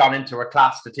maybe he's gone into a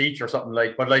class to teach or something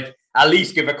like. But like, at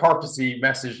least give a courtesy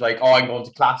message like, "Oh, I'm going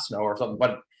to class now" or something.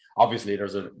 But obviously,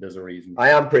 there's a reason. I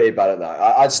am pretty bad at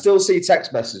that. I'd still see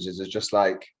text messages as just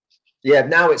like. Yeah,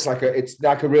 now it's like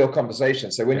a real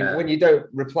conversation. So when you don't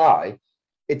reply,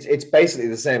 it's basically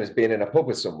the same as being in a pub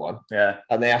with someone. Yeah.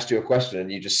 And they asked you a question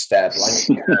and you just stare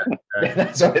blankly.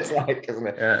 That's what it's like, isn't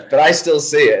it? Yeah. But I still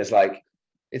see it as like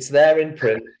it's there in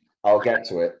print. I'll get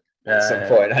to it at some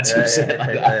point. I do see it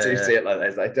like that. I do see it like that.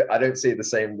 It's like, I don't see the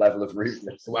same level of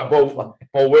rudeness. Well,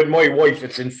 with my wife,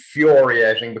 it's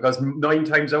infuriating because 9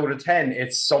 times out of 10,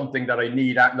 it's something that I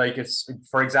need. Like it's,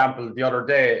 for example, the other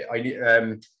day I need.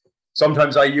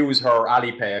 Sometimes I use her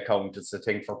Alipay account. It's the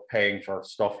thing for paying for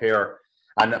stuff here.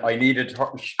 And I needed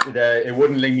her, it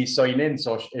wouldn't let me sign in.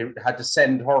 So it had to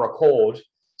send her a code.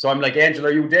 So I'm like, Angel,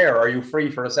 are you there? Are you free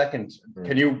for a second?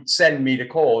 Can you send me the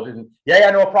code? And yeah,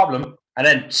 no problem. And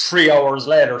then 3 hours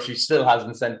later, she still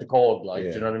hasn't sent the code. Like, do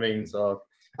you know what I mean? So,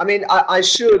 I mean, I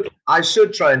should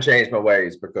try and change my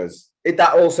ways because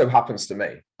that also happens to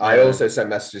me. I also send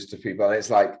messages to people and it's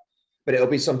like, but it'll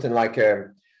be something like,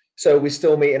 so we're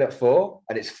still meeting at 4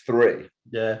 and it's 3.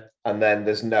 Yeah. And then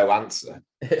there's no answer,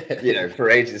 for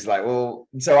ages. Like, well,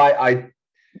 so I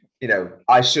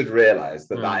should realize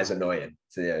that is annoying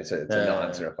to not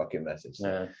answer a fucking message.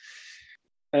 Yeah.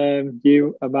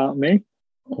 You about me?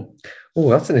 Oh,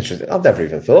 that's an interesting. I've never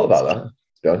even thought about that, to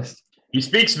be honest. He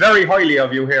speaks very highly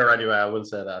of you here anyway. I will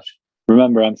say that.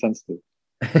 Remember, I'm sensitive.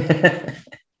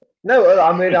 No,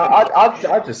 I mean,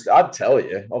 I'd tell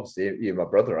you. Obviously, you're my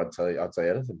brother. I'd tell you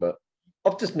anything. But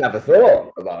I've just never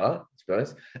thought about that. To be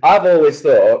honest, I've always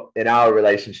thought in our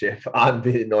relationship, I'm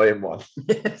the annoying one.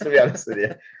 To be honest with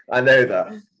you, I know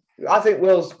that. I think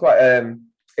Will's quite.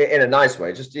 in a nice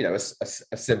way, just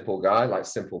a simple guy, like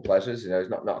simple pleasures. He's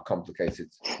not a complicated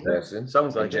person.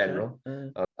 Sounds like in general.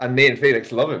 Yeah. And me and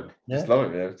Felix love him. Just Yeah.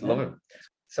 love him. Love him.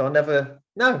 So I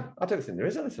don't think there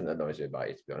is anything that annoys me about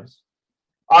you, to be honest.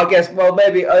 I guess, well,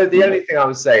 maybe the only thing I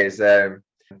would say is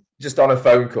just on a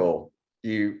phone call,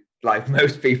 you, like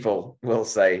most people, will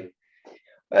say,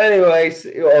 anyways,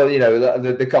 or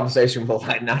the conversation will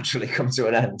like naturally come to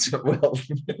an end.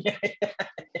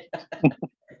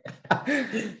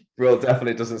 Will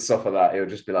definitely doesn't suffer that. He'll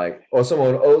just be like, or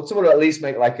someone will at least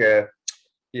make like a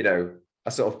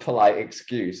sort of polite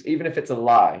excuse, even if it's a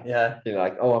lie. Yeah.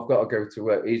 Like, oh, I've got to go to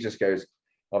work. He just goes,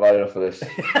 I've had enough of this.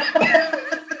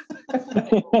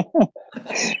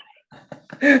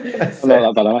 I'm not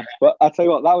that bad, am I? But I tell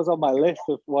you what, that was on my list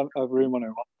of Room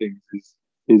 101 things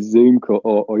is Zoom call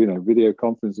or video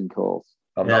conferencing calls.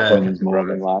 I'm not when there's more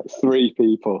than like 3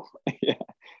 people. Yeah,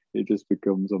 it just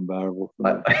becomes unbearable for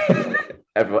me.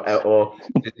 Or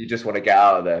you just want to get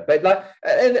out of there. But like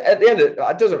at the end, it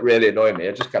doesn't really annoy me.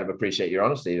 I just kind of appreciate your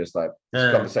honesty. Just like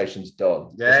this conversation's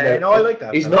done. Yeah, I like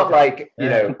that. He's not like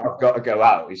I've got to go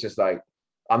out. He's just like,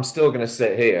 I'm still going to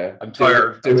sit here. I'm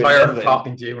tired. I'm tired of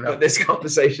talking to you now. But this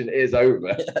conversation is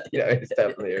over. It's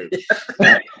definitely over.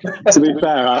 To be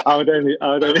fair, I would only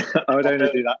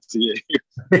do that to you.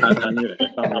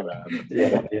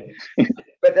 Yeah.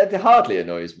 But that hardly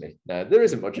annoys me. No, there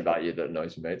isn't much about you that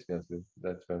annoys me, mate. To be honest with you.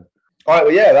 That's fine. All right.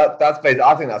 Well, yeah, that's basically.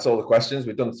 I think that's all the questions.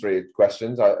 We've done 3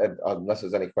 questions. Unless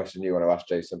there's any question you want to ask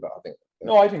Jason, but I think.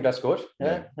 No, I think that's good.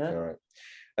 Yeah. All right.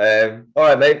 All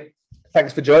right, mate.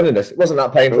 Thanks for joining us. It wasn't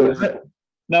that painful, was it?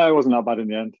 No, it wasn't that bad in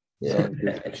the end. Yeah,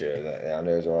 sure. Yeah, I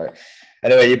know it was all right.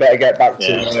 Anyway, you better get back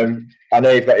to. I know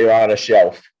you've got your eye on a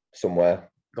shelf somewhere.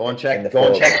 Go and check. Go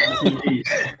and check the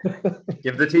TVs.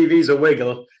 Give the TVs a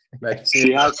wiggle. Like,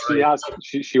 she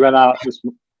went out this.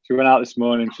 She went out this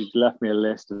morning. She's left me a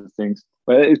list of things.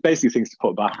 But it's basically things to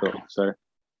put back up. So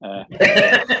I've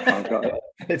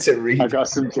got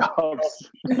some jobs.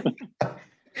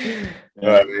 All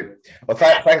right, mate. Well,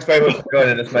 thanks very much for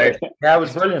joining us, mate. Yeah, it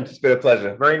was brilliant. It's been a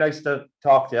pleasure. Very nice to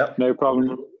talk to you. No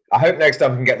problem. I hope next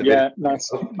time we can get the video.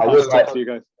 Nice. I would like to you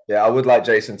guys. Yeah, I would like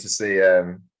Jason to see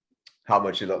how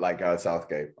much you look like Gareth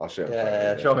Southgate. I'll show him.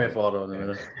 Yeah, show me a photo in a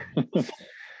minute.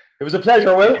 It was a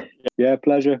pleasure, Will. Yeah,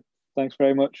 pleasure. Thanks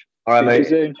very much. All right, mate.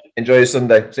 Soon. Enjoy your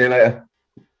Sunday. See you later.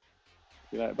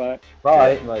 See you later. Bye.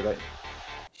 Bye. Bye.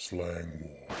 Slang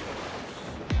Wars.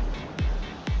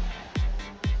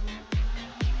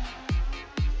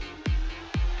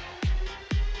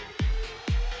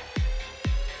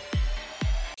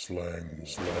 Slang.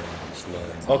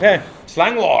 Okay,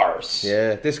 Slang Wars.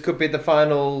 Yeah, this could be the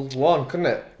final one, couldn't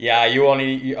it? Yeah,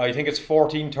 I think it's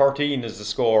 14-13 is the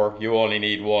score. You only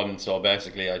need 1, so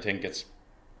basically I think it's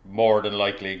more than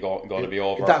likely going to be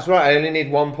over. That's right, I only need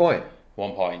 1 point.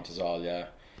 1 point is all, yeah.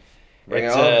 Bring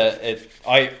it on.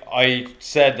 I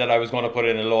said that I was going to put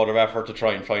in a load of effort to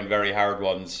try and find very hard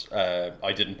ones.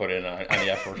 I didn't put in any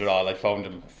effort at all. I found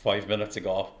them 5 minutes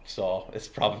ago, so it's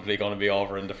probably going to be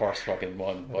over in the first fucking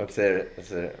one. Let's hear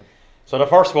it. So the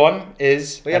first one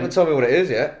is... But you haven't told me what it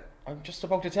is yet. I'm just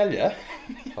about to tell you. I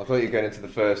thought you were going into the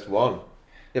first one.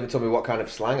 You haven't told me what kind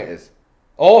of slang it is.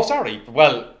 Oh, sorry.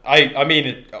 Well,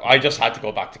 I just had to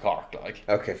go back to Cork, like.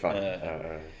 Okay, fine.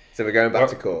 So we're going back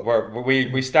to Cork.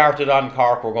 We started on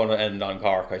Cork. We're going to end on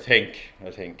Cork, I think.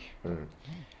 Mm.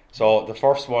 So the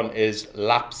first one is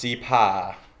lapsy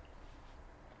pa.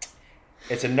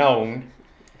 It's a noun.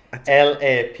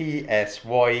 Lapsy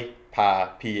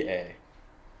pa. Okay,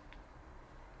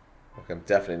 I'm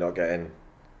definitely not getting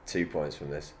 2 points from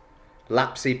this.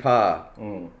 Lapsy pa.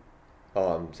 Mm.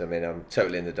 Oh, I'm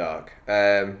totally in the dark.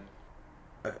 I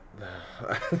don't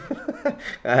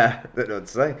know what to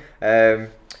say.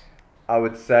 I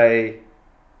would say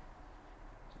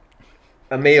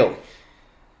a meal.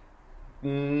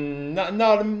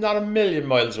 Not a million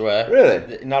miles away.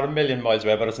 Really? Not a million miles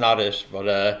away, but it's not it.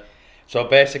 But so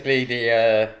basically,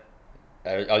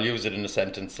 I'll use it in a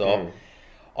sentence. So,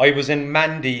 I was in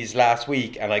Mandy's last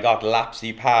week and I got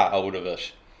lapsy pa out of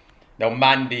it. Now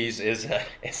Mandy's it's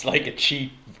like a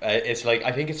cheap. It's like,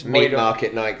 I think it's meat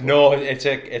market night. No, it's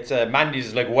a Mandy's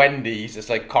is like Wendy's. It's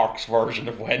like Cork's version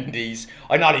of Wendy's.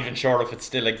 I'm not even sure if it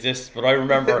still exists, but I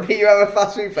remember you have a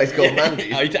fast food place called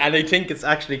Mandy's, and I think it's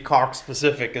actually Cork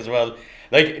specific as well.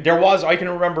 Like I can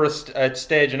remember a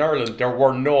stage in Ireland. There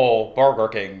were no Burger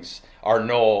Kings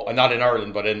not in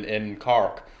Ireland, but in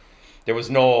Cork. There was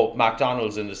no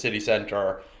McDonald's in the city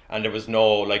centre. And there was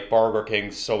no like Burger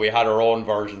Kings, so we had our own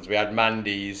versions. We had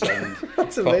Mandy's and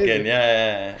that's fucking amazing.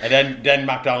 Yeah. And then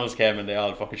McDonald's came and they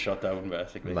all fucking shut down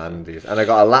basically. Mandy's, and I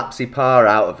got a lapsy pa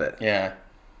out of it. Yeah.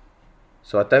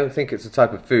 So I don't think it's a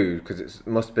type of food because it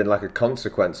must have been like a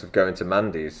consequence of going to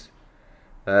Mandy's.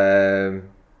 Bad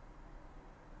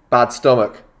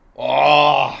stomach.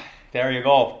 Oh, there you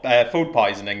go. Food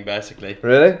poisoning, basically.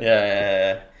 Really?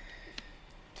 Yeah.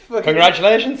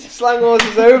 Congratulations. Slang Wars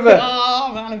is over.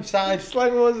 Oh man, I'm sad.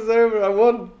 Slang Wars is over. I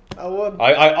won.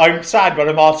 I'm sad, but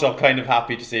I'm also kind of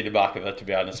happy to see the back of it. To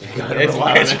be honest with you,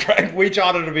 it's great. We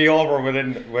thought it would be over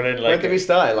within like. When did we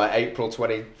start? Like April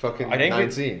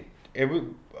 19.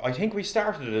 I think we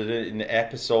started it in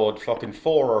episode fucking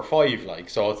 4 or 5, like,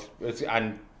 so it's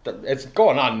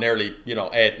going on nearly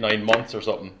 8-9 months or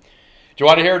something. Do you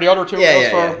want to hear the other two?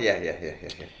 Yeah.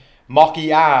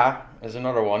 Mockia is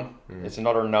another one. It's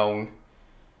another noun.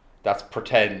 That's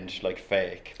pretend, like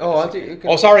fake.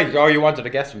 Sorry. Oh, you wanted to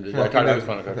guess from the.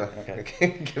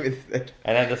 Okay. Give me the thing.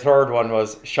 And then the third one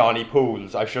was Shawnee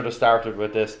Pools. I should have started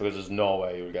with this because there's no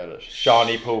way you'll get it.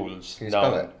 Shawnee Pools. Can you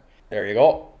spell it? There you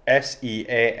go.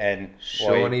 SEAN.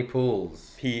 Shawnee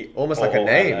Pools. P. Almost like a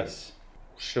name.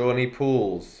 Shawnee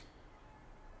Pools.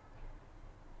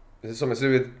 Is it something to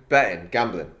do with betting,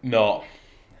 gambling? No,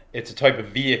 it's a type of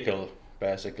vehicle,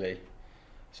 basically.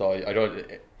 So I don't.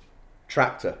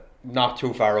 Tractor. Not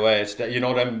too far away. It's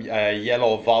them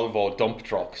yellow Volvo dump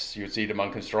trucks. You see them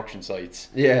on construction sites.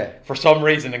 Yeah. For some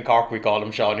reason in Cork we call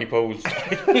them Shawnee Pools.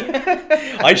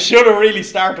 I should have really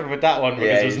started with that one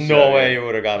because there's no way you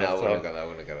would have got it. I wouldn't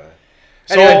have got it.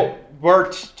 So anyway.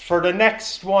 For the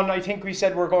next one, I think we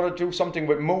said we're going to do something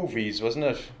with movies, wasn't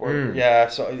it? Yeah.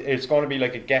 So it's going to be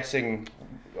like a guessing.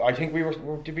 I think we were.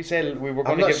 Did we say we were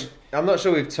going to give? I'm not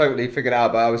sure we've totally figured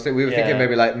out, but we were thinking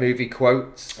maybe like movie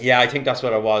quotes. Yeah, I think that's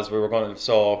what it was. We were going to.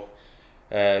 So,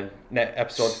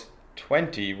 episode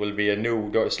 20 will be a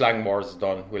new Slang Wars is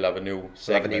done. We'll have a new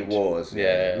segment. Have any wars?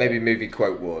 Yeah. Maybe movie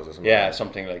quote wars or something. Yeah,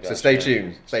 something like that. So stay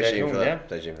tuned. Stay tuned for that. Yeah.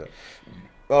 Stay tuned for that.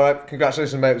 All right,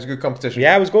 congratulations, mate. It was a good competition.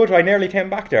 Yeah, it was good. I nearly came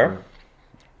back there.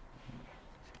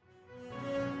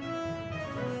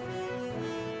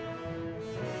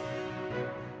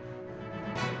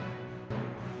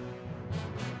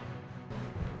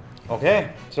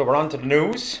 Okay, so we're on to the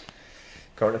news.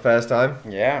 Current affairs time.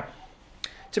 Yeah.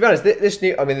 To be honest, this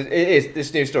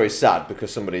news story is sad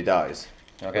because somebody dies.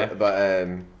 Okay. But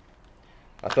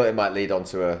I thought it might lead on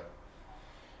to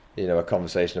a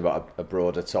conversation about a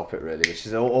broader topic, really, which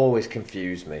has always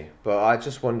confused me. But I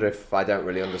just wonder if I don't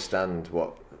really understand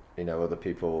what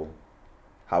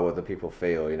how other people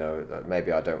feel.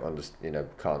 Maybe I don't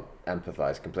can't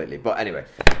empathise completely. But anyway,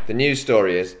 the news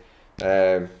story is.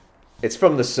 It's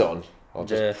from The Sun. I'll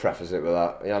just preface it with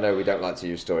that. I know we don't like to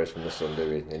use stories from The Sun, do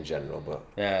we, in general? But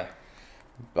yeah.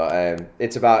 But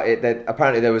it's about it.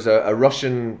 Apparently, there was a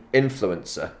Russian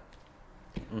influencer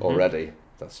already.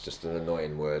 That's just an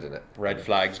annoying word, isn't it? Red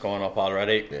flags going up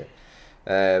already.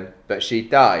 Yeah. But she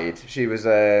died. She was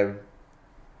a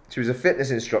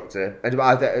fitness instructor, and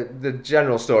the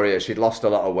general story is she'd lost a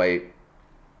lot of weight.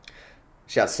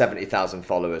 She had 70,000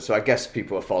 followers, so I guess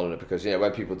people are following her because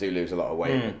when people do lose a lot of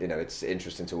weight, it's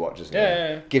interesting to watch, isn't it?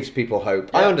 Yeah. Gives people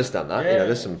hope. I understand that.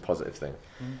 There's some positive thing.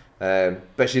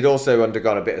 But she'd also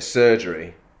undergone a bit of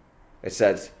surgery. It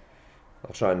said,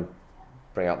 I'll try and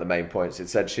bring out the main points. It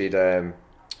said she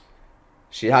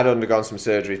had undergone some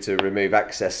surgery to remove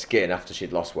excess skin after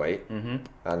she'd lost weight,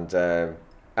 and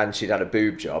she'd had a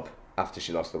boob job after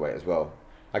she lost the weight as well.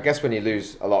 I guess when you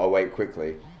lose a lot of weight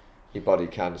quickly, your body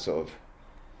can sort of.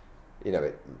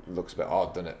 It looks a bit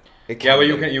odd, doesn't it?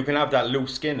 You can have that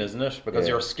loose skin, isn't it? Because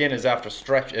your skin is after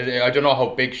stretch. I don't know how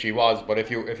big she was, but if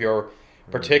you were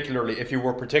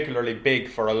particularly big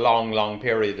for a long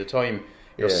period of time,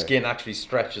 your skin actually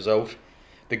stretches out.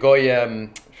 The guy,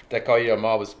 that guy I'm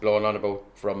always blowing on about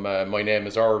from My Name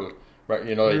Is Earl,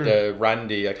 the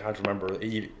Randy, I can't remember,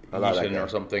 Eaton or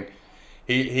something.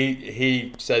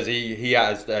 He says he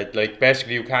has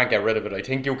basically you can't get rid of it. I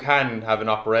think you can have an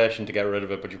operation to get rid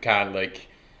of it, but you can't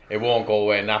it won't go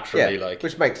away naturally.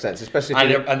 Which makes sense, especially.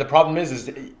 And the problem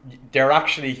is they're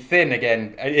actually thin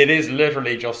again. It is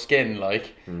literally just skin,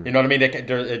 you know what I mean.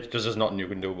 There's just nothing you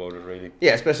can do about it, really.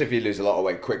 Yeah, especially if you lose a lot of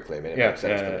weight quickly. I mean, it makes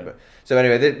sense. But, so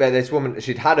anyway, this woman,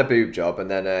 she'd had a boob job, and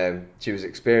then she was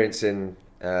experiencing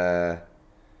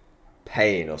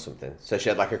pain or something. So she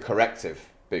had like a corrective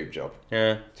boob job.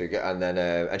 Yeah.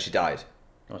 And she died.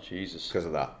 Oh Jesus! Because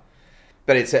of that.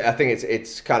 But I think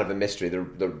it's kind of a mystery.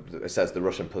 It says the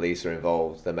Russian police are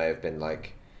involved. There may have been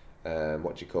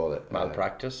what do you call it?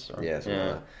 Malpractice. Something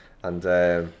like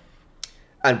that.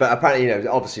 But apparently,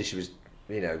 obviously she was,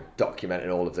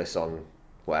 documenting all of this on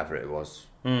whatever it was.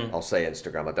 I'll say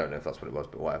Instagram. I don't know if that's what it was,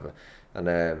 but whatever.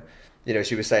 And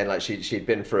she was saying she'd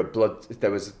been for a blood.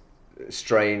 There was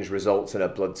strange results in her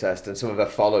blood test, and some of her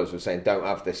followers were saying, "Don't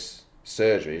have this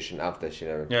surgery. You shouldn't have this."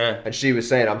 Yeah. And she was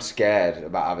saying, "I'm scared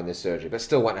about having this surgery," but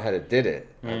still went ahead and did it.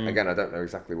 Again, I don't know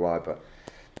exactly why, but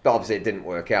obviously it didn't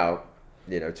work out.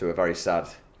 To a very sad,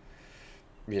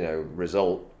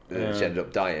 result. She ended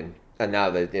up dying, and now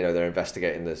they're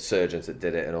investigating the surgeons that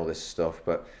did it and all this stuff.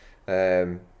 But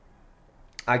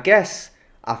I guess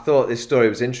I thought this story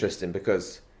was interesting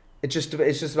because it's just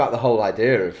about the whole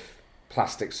idea of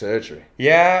plastic surgery.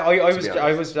 Yeah,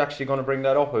 I was actually going to bring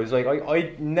that up. I was like,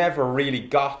 I never really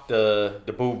got the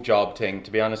boob job thing,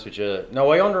 to be honest with you. Now,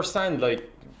 I understand, like,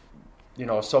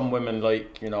 some women,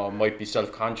 like, might be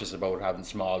self-conscious about having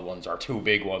small ones or too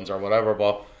big ones or whatever,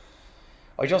 but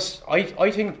I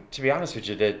think, to be honest with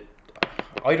you, that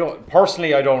I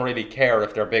don't really care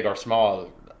if they're big or small,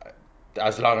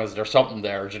 as long as there's something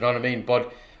there, do you know what I mean?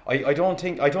 But I don't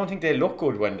think they look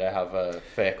good when they have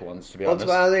fake ones, to be honest.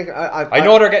 Well, I think I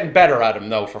know they're getting better at them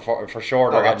though, for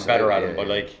sure they're getting better at them, but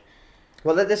like...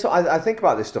 Well, I think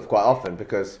about this stuff quite often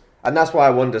because... And that's why I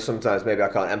wonder sometimes maybe I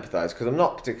can't empathise because I'm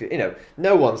not particularly,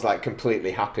 no one's like completely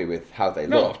happy with how they look.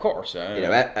 No, of course.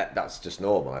 That's just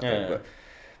normal, I think.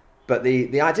 But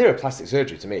the idea of plastic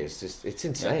surgery to me is just, it's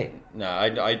insane. No,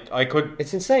 I could...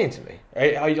 It's insane to me.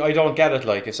 I don't get it,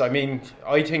 like,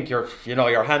 I think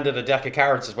you're handed a deck of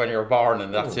cards when you're born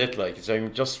and that's it, like, so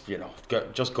just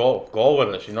go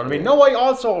with it, you know what I mean? No,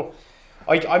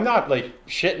 I'm not, like,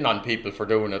 shitting on people for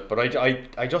doing it, but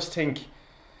I just think...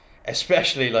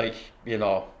 Especially well,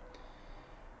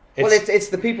 it's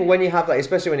the people when you have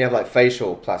especially when you have like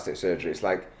facial plastic surgery. It's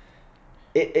like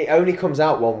it only comes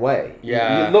out one way.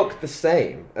 Yeah, you look the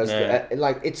same as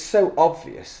it's so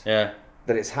obvious. Yeah,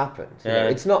 that it's happened. Yeah,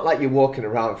 it's not like you're walking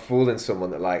around fooling someone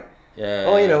that like. Yeah.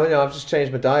 Oh, I've just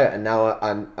changed my diet and now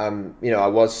I'm I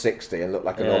was 60 and looked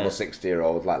like a normal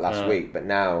 60-year-old like last week, but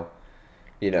now,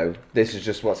 this is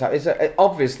just what's happening.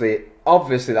 Obviously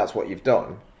that's what you've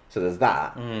done. So there's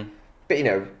that. But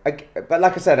but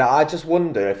like I said, I just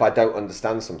wonder if I don't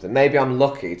understand something. Maybe I'm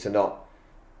lucky to not,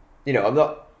 I'm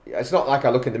not. It's not like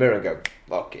I look in the mirror and go,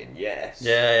 "Fucking yes,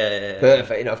 yeah,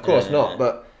 perfect." Of course not.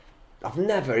 But I've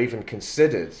never even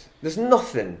considered. There's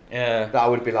nothing that I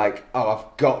would be like, "Oh,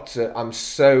 I've got to." I'm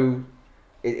so.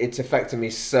 It's affecting me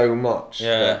so much.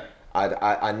 Yeah. That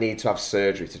I need to have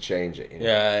surgery to change it.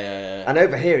 Yeah. And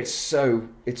over here, it's so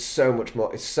much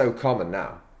more. It's so common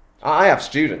now. I have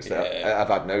students that have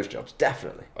had nose jobs,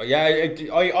 definitely. Yeah,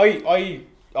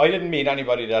 I didn't meet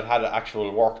anybody that had actual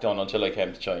work done until I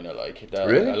came to China.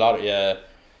 Really? A lot of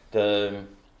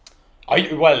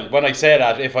when I say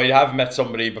that, if I have met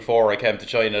somebody before I came to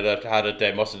China that had it,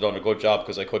 they must have done a good job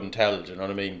because I couldn't tell. Do you know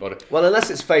what I mean? But unless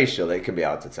it's facial, it can be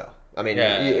hard to tell. I mean,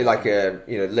 like a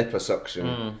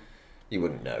liposuction. You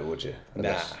wouldn't know, would you?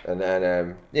 Nah. And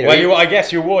then, I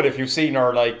guess you would if you've seen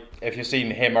her, like, if you've seen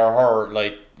him or her,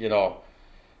 like,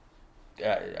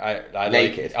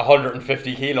 naked,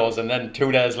 150 kilos, and then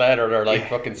 2 days later they're like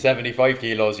fucking 75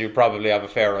 kilos. You'd probably have a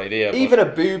fair idea. Even a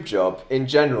boob job, in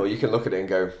general, you can look at it and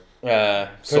go,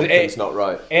 something's not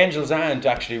right. Angel's aunt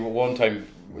actually one time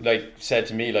said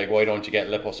to me, like, why don't you get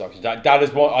liposuction? That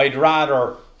is what I'd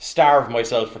rather starve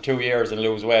myself for 2 years and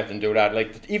lose weight than do that.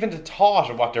 Like, even the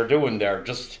thought of what they're doing there,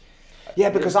 just... Yeah,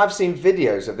 because I've seen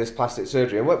videos of this plastic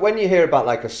surgery, and when you hear about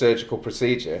like a surgical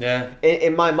procedure,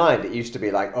 in my mind it used to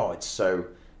be like, oh, it's so,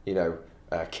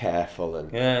 careful and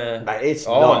it's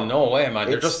not. No way, man!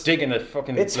 They're just digging a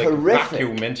fucking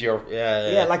vacuum into your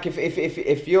like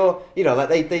if you're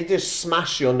like they just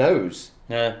smash your nose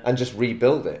and just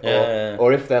rebuild it,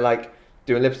 or if they're like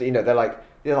doing lipstick, they're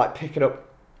like picking up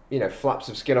flaps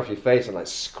of skin off your face and like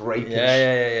scraping.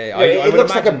 It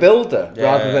looks like a builder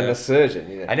rather than a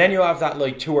surgeon. And then you have that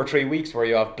like 2 or 3 weeks where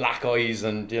you have black eyes,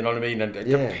 and you know what I mean. And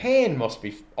the pain must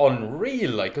be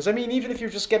unreal, like, because I mean, even if you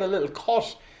just get a little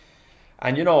cut,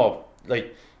 and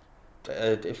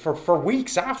for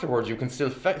weeks afterwards, you can still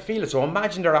feel it. So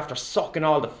imagine they're after sucking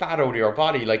all the fat out of your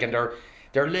body, like, and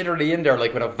they're literally in there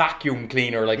like with a vacuum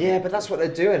cleaner, like. Yeah, but that's what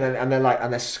they're doing, and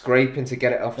they're scraping to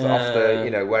get it off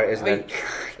the where it is.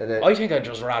 I think I'd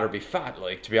just rather be fat,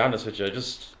 like, to be honest with you. And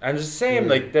it's the same,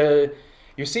 like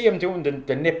you see them doing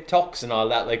the nip tucks and all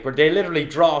that, like, where they literally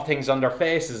draw things on their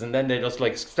faces and then they just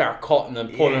like start cutting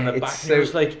and pulling it back. And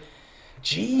it's like,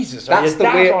 Jesus, are you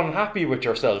that unhappy with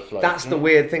yourself? Like, that's the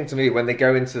weird thing to me when they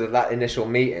go into that initial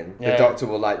meeting. The doctor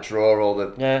will like draw all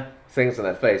the things on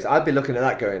their face. I'd be looking at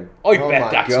that going, I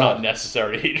bet that's not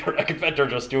necessary either. I bet they're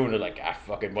just doing it like,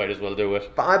 fucking might as well do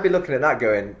it. But I'd be looking at that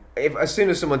going, as soon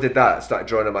as someone did that, started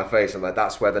drawing on my face, I'm like,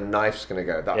 that's where the knife's going to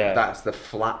go. That's the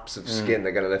flaps of skin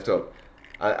they're going to lift up.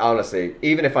 honestly,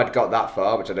 even if I'd got that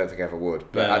far, which I don't think I ever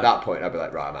would, but at that point I'd be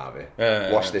like, right, I'm out of here.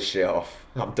 Wash this shit off.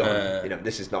 I'm done.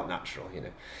 This is not natural.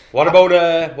 What about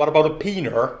a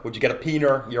peener? Would you get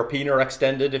your peener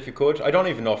extended if you could? I don't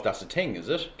even know if that's a thing. Is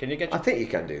it? Can you get? I think you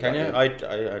can do that. Can you? I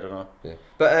don't know. Yeah.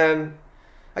 But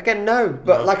again, no.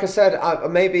 But like I said,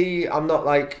 maybe I'm not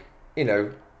like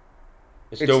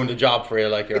It's doing the job for you,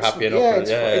 like you're happy enough.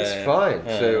 Yeah, it's fine.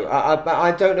 Yeah. So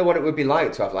I don't know what it would be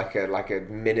like to have like a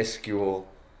minuscule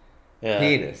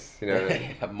penis,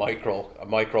 a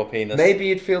micro penis. Maybe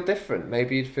you'd feel different. I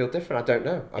don't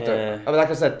know. I mean, like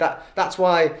I said, that's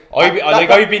why.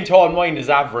 I've been told mine is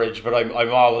average, but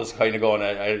I'm always kind of going.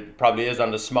 It probably is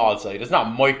on the small side. It's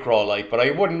not micro but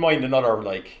I wouldn't mind another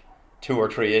 2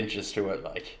 or 3 inches to it,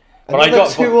 like. But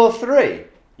another 2 or 3.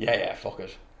 Yeah, fuck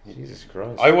it. Jesus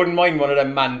Christ. I wouldn't mind one of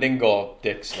them Mandingo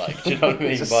dicks, like, do you know what I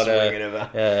mean?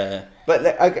 But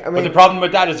but the problem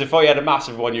with that is if I had a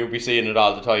massive one, you'd be seeing it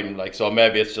all the time, like, so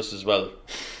maybe it's just as well.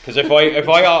 Because if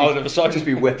I all of a sudden just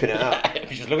be whipping it out.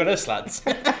 Just look at this, lads.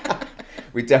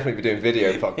 We'd definitely be doing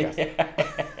video podcasts.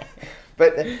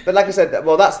 But like I said,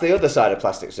 well, that's the other side of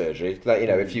plastic surgery. Like,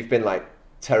 if you've been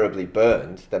terribly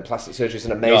burned, then plastic surgery is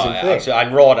an amazing thing.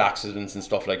 And road accidents and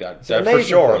stuff like that. For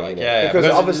sure, thing, because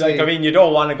obviously, you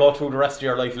don't want to go through the rest of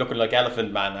your life looking like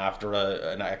Elephant Man after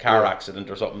a car accident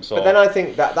or something. So, but then I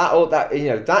think that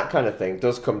that kind of thing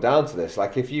does come down to this.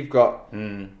 Like if you've got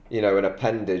an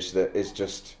appendage that is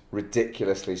just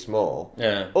ridiculously small,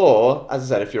 or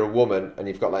as I said, if you're a woman and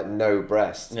you've got no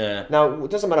breasts. Now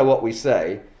it doesn't matter what we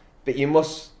say, but you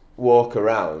must walk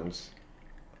around.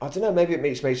 I don't know. Maybe it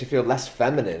makes you feel less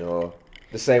feminine, or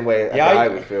the same way a guy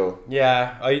would feel.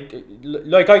 Yeah, I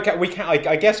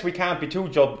guess we can't be too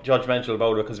judgmental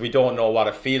about it because we don't know what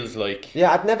it feels like.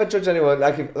 Yeah, I'd never judge anyone.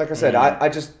 Like I said, I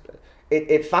just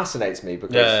it fascinates me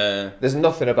because there's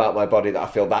nothing about my body that I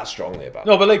feel that strongly about.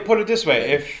 No, but put it this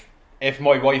way: if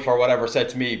my wife or whatever said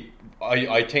to me,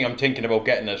 I'm thinking about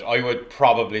getting it, I would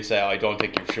probably say I don't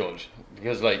think you should.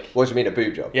 Because what do you mean, a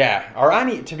boob job? Yeah, or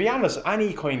to be honest,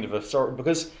 any kind of a sort,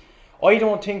 because I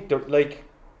don't think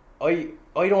I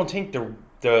don't think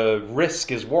the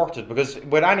risk is worth it, because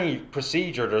with any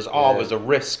procedure there's always a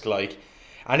risk,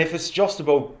 and if it's just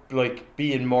about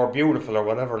being more beautiful or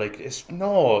whatever, it's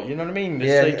no, you know what I mean?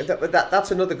 It's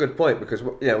that's another good point, because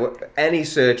any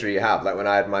surgery you have, like when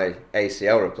I had my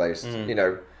ACL replaced,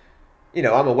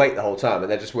 I'm awake the whole time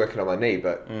and they're just working on my knee,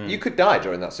 but you could die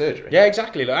during that surgery. Yeah,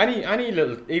 exactly. Any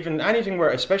little, even anything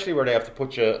where, especially where they have to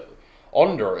put you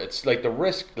under, it's the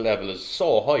risk level is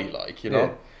so high,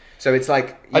 Yeah. So it's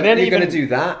you're going to do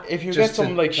that. If you get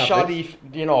some shoddy,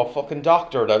 fucking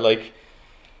doctor that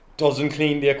doesn't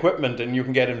clean the equipment, and you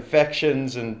can get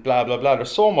infections and blah blah blah.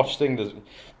 There's so much thing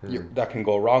that can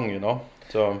go wrong,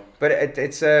 So, but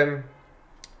it's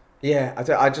yeah,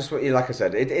 I just like I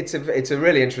said, it's a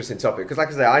really interesting topic, because like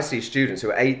I say, I see students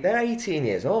who are they're 18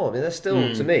 years old. I mean, they're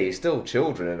still to me still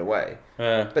children in a way,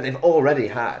 but they've already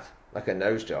had a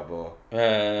nose job or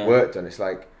work done. It's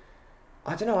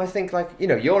I don't know. I think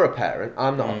you're a parent.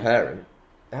 I'm not a parent.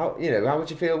 How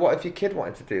would you feel? What if your kid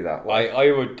wanted to do that?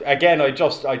 I would again. I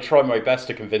try my best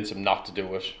to convince him not to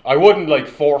do it. I wouldn't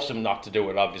force him not to do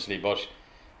it, obviously, but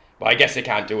I guess they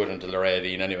can't do it until they're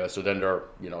 18 anyway. So then they're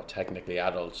technically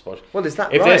adults. But is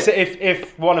that if right?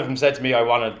 If one of them said to me, I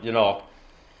want to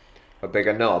a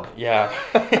bigger knob. Yeah.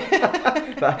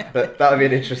 that would be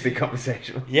an interesting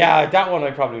conversation. Yeah, that one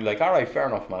I'd probably be all right, fair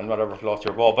enough, man, whatever floats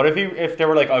your boat. But if they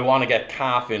were I want to get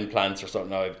calf implants or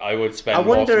something, I would spend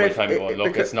most of my time going,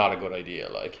 look, it's not a good idea,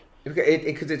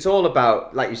 Because it's all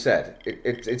about, like you said,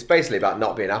 it's basically about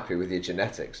not being happy with your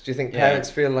genetics. Do you think parents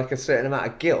feel a certain amount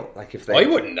of guilt, if they? I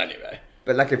wouldn't anyway.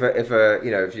 But if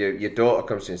your daughter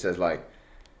comes to you and says I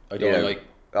don't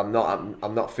I'm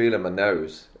not feeling my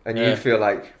nose, and you feel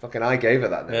fucking I gave her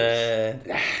that nose.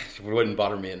 It wouldn't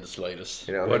bother me in the slightest.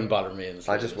 It wouldn't bother me in the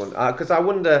slightest. I just wonder, because I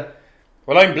wonder.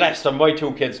 Well, I'm blessed, and my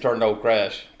 2 kids turned out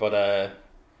great, but.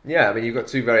 Yeah, I mean, you've got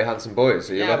 2 very handsome boys.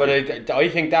 So but I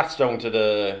think that's down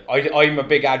to I'm a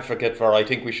big advocate for, I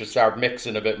think we should start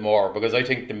mixing a bit more, because I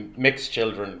think the mixed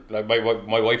children,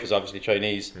 my wife is obviously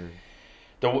Chinese,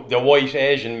 the white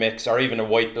Asian mix, or even a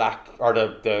white black, or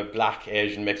the black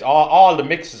Asian mix, all the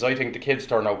mixes, I think the kids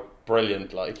turn out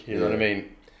brilliant, you know what I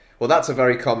mean? Well, that's a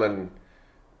very common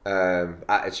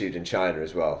attitude in China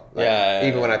as well.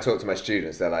 Even when I talk to my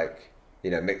students, they're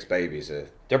mixed babies are...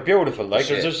 They're beautiful, there's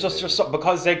just something,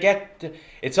 because they get,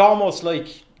 it's almost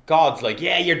like God's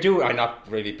you're doing, I not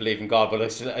really believe in God, but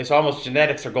it's almost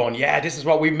genetics are going, this is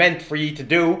what we meant for you to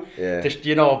do,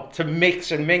 to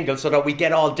mix and mingle so that we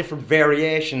get all different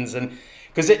variations, and,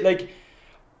 because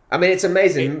I mean, it's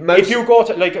amazing. If you go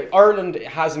to like Ireland,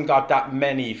 hasn't got that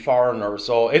many foreigners,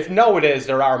 so it's nowadays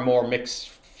there are more mixed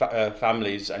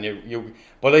families, and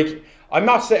but like I'm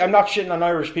not shitting on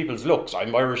Irish people's looks.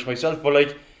 I'm Irish myself, but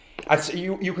like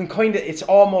you can kind of, it's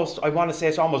almost, I want to say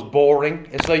it's almost boring.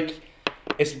 It's like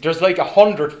there's like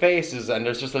 100 faces and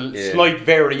there's just slight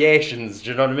variations.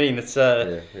 Do you know what I mean? It's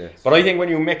But I think when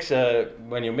you mix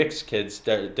kids,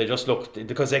 they just look,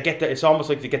 because they get it's almost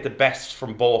like they get the best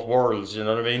from both worlds. You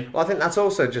know what I mean? Well, I think that's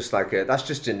also just like that's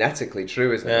just genetically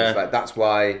true, isn't it? It's like that's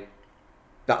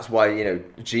why you know,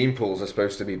 gene pools are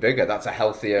supposed to be bigger. That's a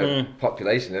healthier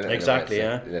population, isn't it? Exactly.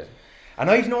 Yeah. And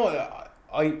I've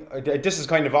this is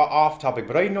kind of off topic,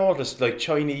 but I noticed like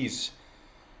Chinese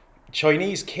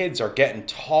kids are getting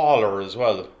taller as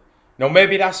well. Now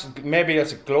maybe that's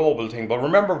a global thing, but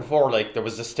remember before, like, there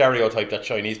was the stereotype that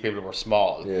Chinese people were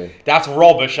small. Yeah. That's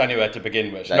rubbish anyway to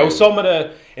begin with. Now some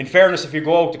of in fairness, if you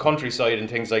go out the countryside and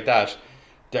things like that,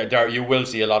 there you will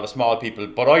see a lot of small people.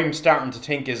 But I'm starting to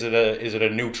think, is it a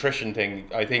nutrition thing?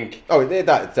 I think. Oh, that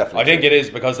definitely. I think it is,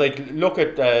 because like look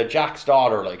at Jack's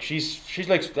daughter. Like she's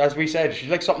like, as we said, she's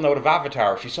like something out of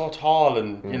Avatar. She's so tall,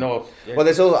 and you know. Well,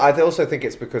 I also think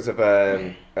it's because of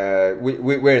we're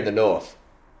in the north.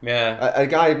 Yeah. A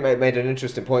guy made an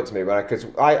interesting point to me because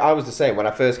I was the same when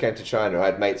I first came to China. I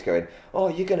had mates going, "Oh,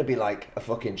 you're going to be like a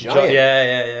fucking giant."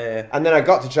 Yeah. And then I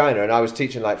got to China and I was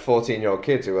teaching like 14-year-old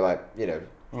kids who were like, you know,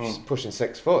 pushing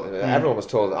 6 foot. And everyone was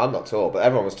taller. I'm not tall, but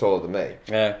everyone was taller than me.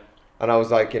 Yeah. And I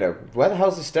was like, you know, where the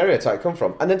hell's the stereotype come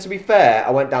from? And then to be fair, I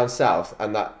went down south,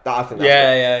 and that I think.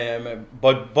 Yeah.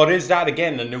 But is that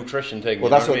again a nutrition thing?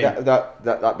 Well, that's what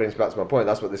that brings back to my point.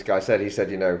 That's what this guy said. He said,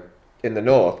 you know, in the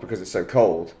north, because it's so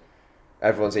cold,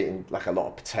 everyone's eating like a lot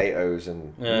of potatoes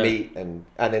and meat, and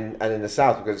in the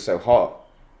south, because it's so hot,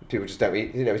 people just don't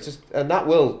eat. You know, it's just, and that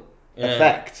will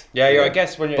affect. Yeah, I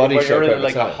guess when you're in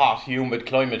like a hot, humid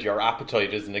climate, your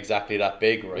appetite isn't exactly that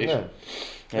big, right? Yeah.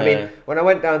 I mean, when I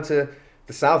went down to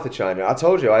the south of China, I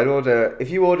told you I'd order. If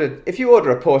you order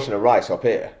a portion of rice up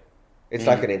here, it's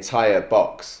like an entire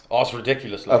box. Oh, it's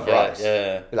ridiculous of rice.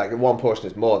 Yeah. Like one portion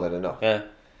is more than enough. Yeah.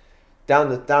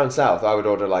 Down south, I would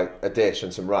order like a dish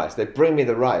and some rice. They'd bring me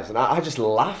the rice, and I just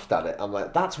laughed at it. I'm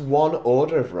like, that's one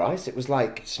order of rice. It was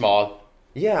like small.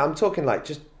 Yeah, I'm talking like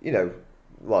just, you know,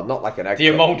 well, not like an egg. The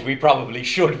amount we probably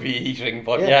should be eating,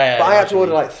 but but I had to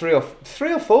order like three or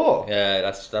four. Yeah,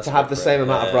 that's to have the same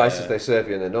amount of rice as they serve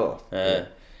you in the north. Yeah.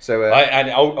 So I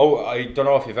don't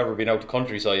know if you've ever been out the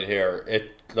countryside here.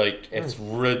 It's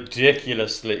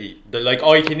ridiculously, like,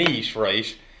 I can eat,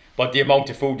 right, but the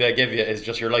amount of food they give you is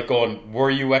just, you're like going,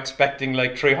 were you expecting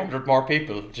like 300 more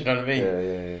people? Do you know what I mean?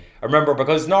 Yeah. I remember,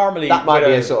 because normally that might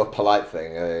be a sort of polite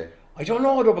thing. I don't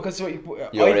know though, because you're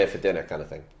here for dinner kind of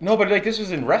thing. No, but like, this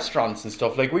was in restaurants and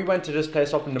stuff. Like, we went to this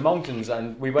place up in the mountains,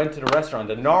 and we went to the restaurant,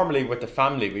 and normally with the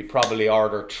family we probably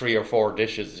order 3 or 4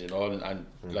 dishes, you know, and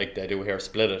like they do here,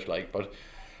 split it, like, but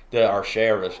or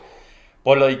share it.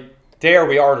 But like there,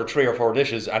 we ordered 3 or 4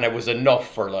 dishes, and it was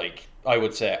enough for, like, I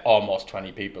would say almost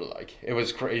 20 people. Like, it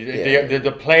was crazy.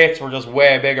 The plates were just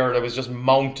way bigger. There was just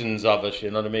mountains of it.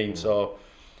 You know what I mean? So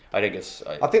I think it's.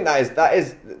 I think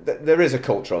there is a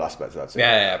cultural aspect to that too.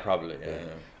 Yeah, probably. Yeah.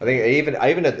 I think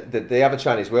even they have a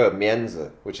Chinese word, mianzi,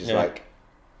 which is like,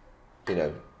 you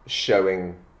know,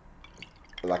 showing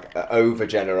like over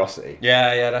generosity.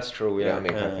 Yeah, that's true. Yeah,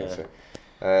 you know what I mean, I think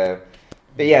so.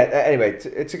 But yeah, anyway,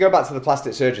 to go back to the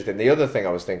plastic surgery thing, the other thing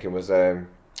I was thinking was,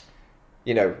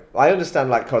 you know, I understand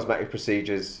like cosmetic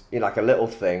procedures, you know, like a little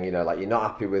thing, you know, like you're not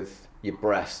happy with your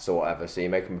breasts or whatever, so you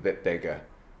make them a bit bigger.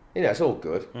 You know, it's all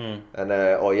good, and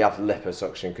or you have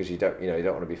liposuction because you don't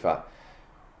want to be fat.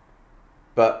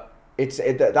 But it's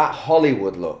that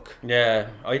Hollywood look. Yeah,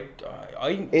 I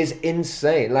is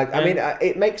insane. Like, I mean,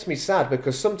 it makes me sad,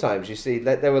 because sometimes you see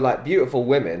that there were like beautiful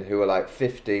women who were like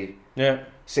 50,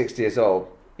 60 years old.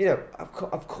 You know,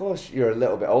 of course you're a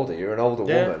little bit older. You're an older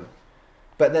woman,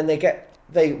 but then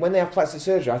when they have plastic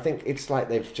surgery, I think it's like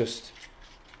they've just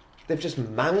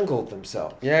mangled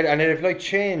themselves. Yeah, and they've like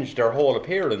changed their whole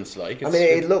appearance. Like, I mean,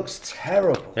 it looks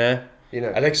terrible. Yeah, you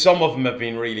know. I think some of them have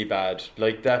been really bad.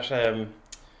 Like that.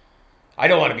 I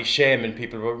don't want to be shaming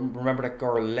people, but remember that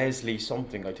girl Leslie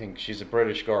something? I think she's a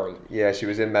British girl. Yeah, she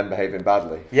was in Men Behaving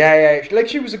Badly. Yeah. Like,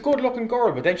 she was a good-looking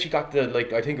girl, but then she got the,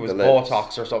 like, I think it was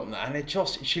Botox or something, and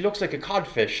she looks like a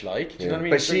codfish. Like, do you know what I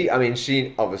mean? But she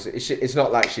obviously, it's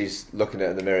not like she's looking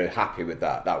at the mirror happy with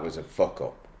that. That was a fuck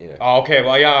up. You know. Oh, okay,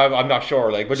 well, yeah, I'm not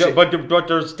sure, like, but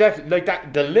there's definitely, like,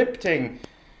 that, the lip thing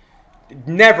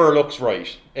never looks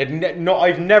right.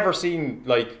 I've never seen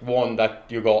like one that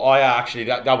you go, oh yeah, actually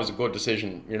that was a good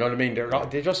decision. You know what I mean?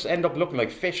 They just end up looking like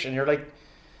fish, and you're like,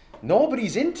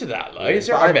 nobody's into that. Like, is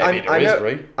there? But Maybe there is,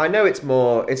 right? I know it's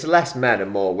less men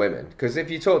and more women. Because if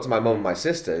you talk to my mum and my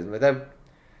sister, they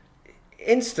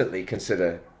instantly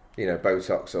consider,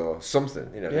 Botox or something.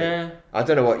 I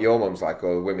don't know what your mum's like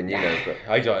or women you know, but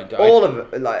I don't. All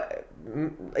of it, like,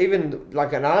 even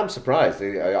like, and I'm surprised.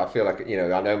 I feel like,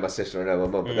 I know my sister, I know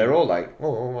my mum, but they're all like,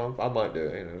 oh, I might do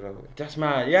it. That's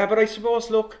mad. Yeah, but I suppose,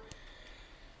 look,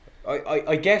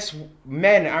 I guess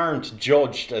men aren't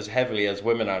judged as heavily as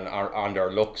women on their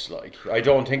looks. Like, I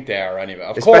don't think they are anyway.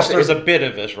 Of course, there's a bit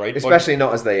of it, right? Especially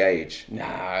not as they age.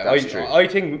 Nah, that's true. I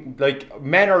think like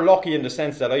men are lucky in the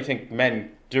sense that I think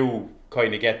men do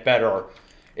kind of get better.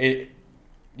 You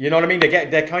know what I mean?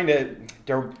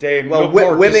 They look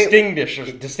more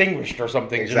distinguished or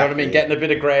something. Exactly. You know what I mean? Getting a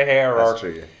bit of grey hair, that's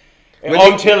true,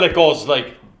 until it goes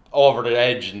like over the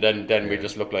edge, and then we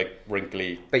just look like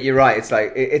wrinkly. But you're right. It's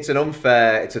like it's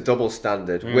a double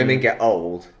standard. Women get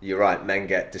old. You're right. Men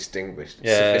get distinguished,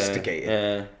 sophisticated.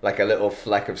 Yeah. Like a little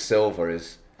fleck of silver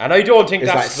is. And I don't think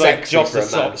that's like just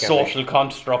a social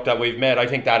construct that we've made. I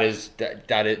think that is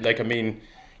like, I mean,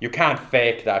 you can't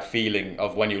fake that feeling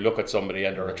of when you look at somebody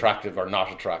and they're attractive or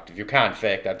not attractive. You can't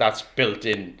fake that. That's built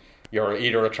in. You're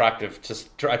either attracted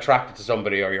to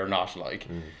somebody or you're not. Like,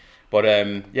 but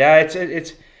yeah,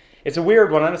 it's a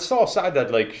weird one, and it's so sad that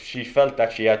like she felt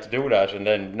that she had to do that, and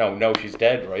then no, she's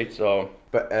dead, right? So,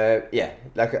 but yeah,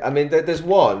 like, I mean, there's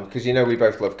one, because we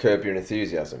both love Curb Your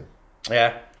Enthusiasm.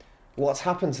 Yeah. What's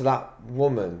happened to that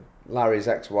woman, Larry's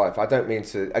ex-wife? I don't mean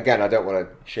to. Again, I don't want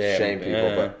to shame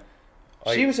people, but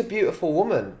she was a beautiful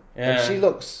woman, and she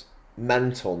looks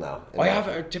mental now.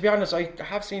 To be honest, I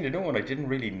have seen the new one. I didn't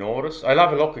really notice. I'll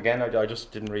have a look again. I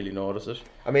just didn't really notice it.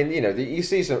 I mean, you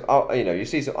see some. You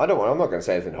see some. I'm not going to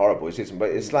say anything horrible. You see some, but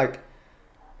it's like,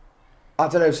 I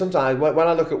don't know. Sometimes when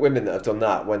I look at women that have done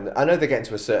that, when I know they're getting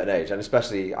to a certain age, and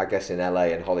especially I guess in LA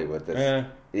and Hollywood, there's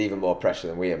even more pressure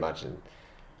than we imagine.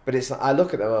 But it's like, I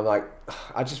look at them and I'm like,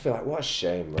 I just feel like, what a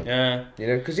shame. Like,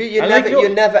 because you're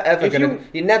never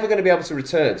going to be able to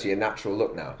return to your natural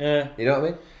look now. Yeah. You know what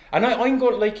I mean? And I'm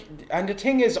going like, and the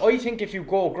thing is, I think if you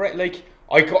go great, like,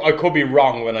 I could be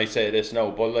wrong when I say this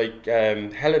now, but like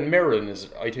Helen Mirren is,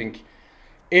 I think,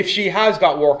 if she has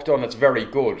got work done, it's very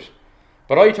good.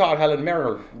 But I thought Helen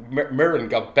Mirren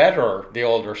got better the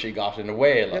older she got, in a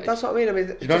way. Like, that's what I mean. I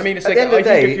mean, you know what I mean? It's at like, the end of the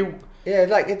day, if you. Yeah,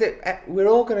 like we're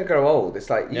all going to grow old.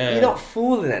 It's like you're not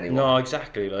fooling anyone. No,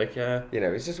 exactly. Like,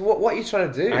 it's just what are you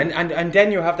trying to do? And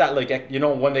then you have that, like,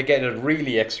 when they get it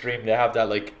really extreme, they have that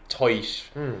like tight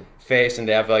face, and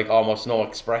they have like almost no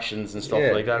expressions and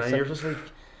stuff like that. And you're just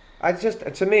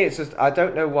like, to me, it's just, I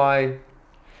don't know why.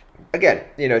 Again,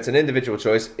 it's an individual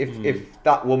choice. If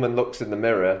that woman looks in the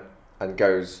mirror and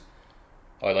goes,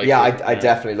 I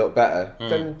definitely look better.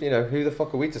 Then, who the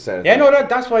fuck are we to say anything? Yeah, no,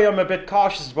 that's why I'm a bit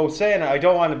cautious about saying it. I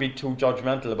don't want to be too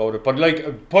judgmental about it. But,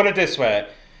 like, put it this way.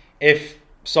 If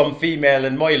some female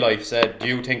in my life said, do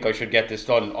you think I should get this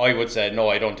done? I would say, no,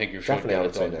 I don't think you should definitely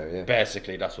get it done. Say no, yeah.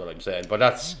 Basically, that's what I'm saying. But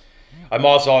I'm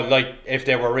also, like, if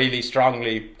they were really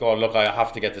strongly going, look, I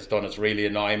have to get this done, it's really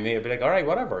annoying me, I'd be like, all right,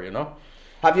 whatever,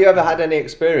 Have you ever had any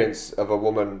experience of a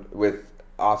woman with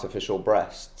artificial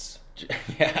breasts?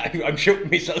 Yeah, I'm shooting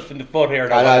myself in the foot here.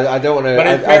 I don't want to.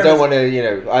 I don't want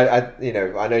to.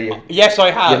 I know you. Yes,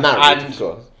 I have. You're married, of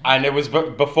course. And it was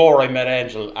before I met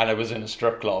Angel, and it was in a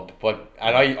strip club.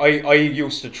 I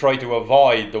used to try to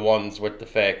avoid the ones with the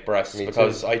fake breasts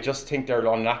because I just think they're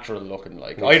unnatural looking.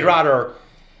 Like, I'd rather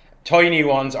tiny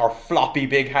ones or floppy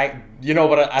big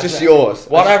but just yours.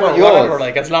 Whatever.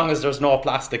 Like, as long as there's no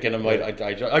plastic in them,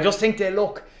 I just think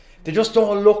they just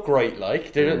don't look right.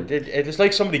 Like, it's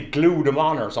like somebody glued them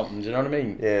on or something. Do you know what I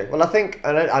mean? Yeah. Well, I think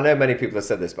I know many people have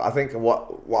said this, but I think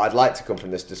what I'd like to come from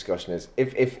this discussion is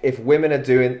if women are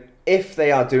doing, if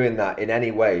they are doing that in any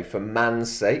way for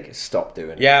man's sake, stop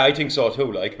doing it. Yeah, I think so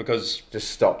too. Like, because just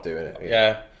stop doing it.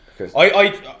 Yeah. Because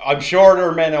I'm sure there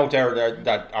are men out there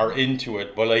that are into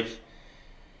it, but like.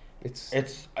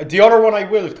 It's the other one I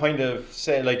will kind of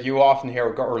say, like, you often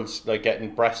hear girls like getting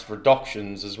breast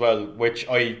reductions as well,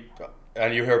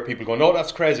 and you hear people go, no,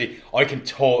 that's crazy. I can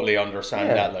totally understand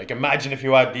that. Like, imagine if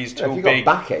you had these two if you big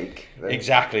got backache. Then.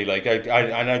 Exactly. Like,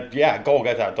 go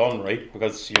get that done, right?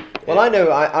 Because I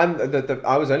know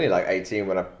I was only like 18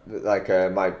 when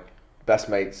my best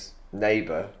mate's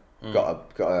neighbour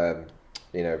got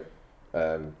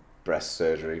breast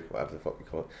surgery, whatever the fuck you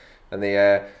call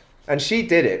it, and she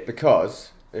did it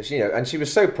because, and she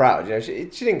was so proud, she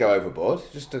didn't go overboard,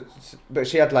 but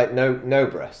she had like no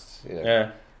breasts,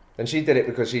 Yeah. And she did it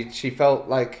because she felt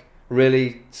like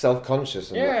really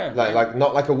self-conscious and like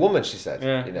not like a woman, she said,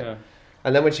 Yeah.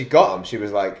 And then when she got them, she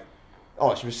was like,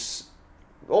 she was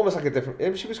almost like a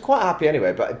different. She was quite happy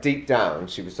anyway, but deep down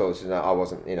she was sort of saying, I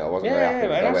wasn't very happy.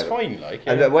 Yeah, that's fine. Like,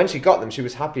 yeah. And when she got them, she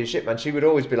was happy as shit, man. She would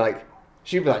always be like,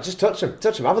 just touch them,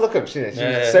 have a look at them. She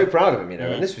was so proud of them,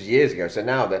 And this was years ago. So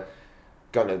now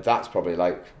God knows, that's probably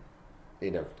like, I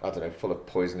don't know, full of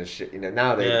poisonous shit.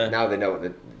 Now they know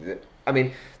what I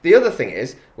mean, the other thing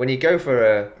is when you go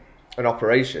for an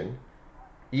operation.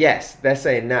 Yes, they're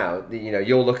saying now,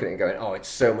 you're looking at it and going, oh, it's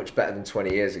so much better than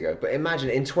 20 years ago. But imagine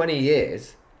in 20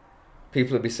 years,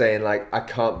 people would be saying, like, I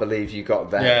can't believe you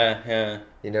got there.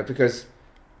 Yeah. Because,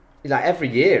 like, every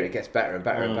year it gets better and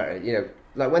better and better.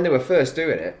 Like, when they were first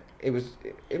doing it, it was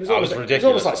almost ridiculous. It was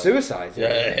almost like suicide.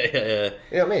 Yeah.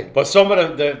 You know what I mean? But some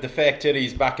of the fake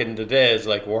titties back in the days,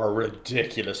 like, were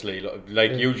ridiculously,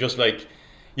 like, you just, like...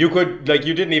 You could, like,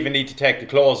 you didn't even need to take the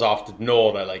clothes off to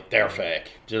know that, like, they're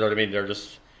fake. Do you know what I mean? They're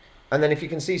just... And then if you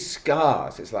can see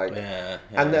scars, it's like... Yeah.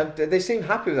 And they seem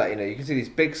happy with that, You can see these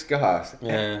big scars.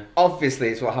 Yeah. Obviously,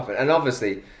 it's what happened. And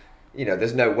obviously,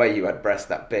 there's no way you had breasts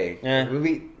that big. Yeah.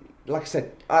 Like I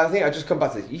said, I think I just come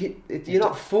back to this. You're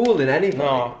not fooling anybody.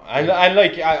 No. And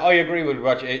like, I agree with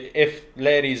what if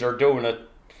ladies are doing it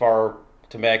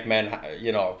to make men,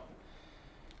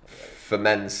 For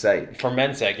men's sake. For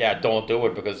men's sake, yeah, don't do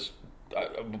it because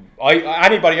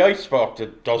anybody I spoke to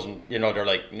doesn't, they're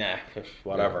like, nah,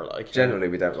 whatever. Yeah. Like generally,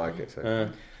 we don't like it. So.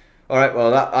 All right,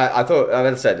 well, I thought,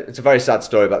 as I said, it's a very sad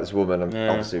story about this woman. I'm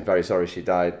obviously very sorry she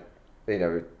died.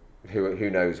 Who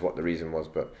knows what the reason was,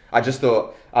 but I just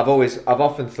thought I've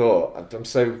often thought I'm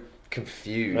so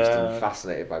confused and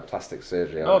fascinated by plastic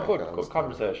surgery. Good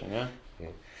conversation, yeah.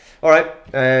 All right,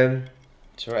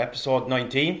 so episode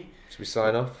 19. Should we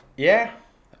sign off? Yeah,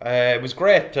 it was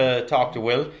great to talk to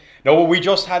Will. No, we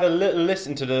just had a little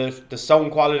listen to the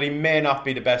sound quality. May not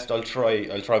be the best. I'll try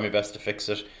my best to fix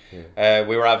it. Yeah.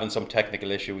 We were having some technical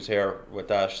issues here with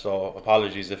that, so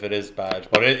apologies if it is bad.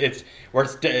 But it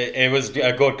was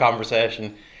a good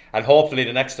conversation, and hopefully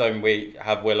the next time we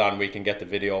have Will on, we can get the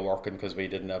video working because we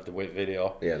didn't have the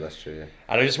video. Yeah, that's true. Yeah.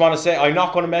 And I just want to say I'm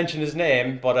not going to mention his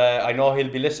name, but I know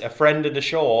he'll be a friend of the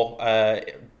show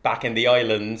back in the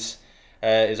islands.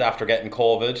 Is after getting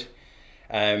COVID.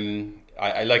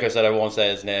 I like I said, I won't say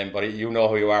his name, but you know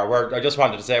who you are. I just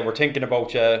wanted to say we're thinking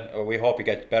about you. We hope you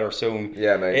get better soon.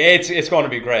 Yeah, mate. It's going to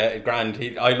be great, grand.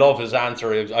 I love his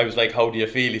answer. I was like, "How do you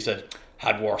feel?" He said,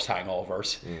 "Had worse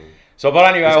hangovers." So, but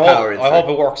anyway, I hope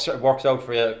it works out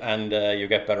for you and you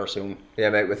get better soon. Yeah,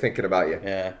 mate. We're thinking about you.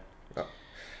 Yeah.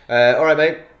 All right,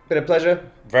 mate. Been a pleasure.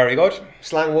 Very good.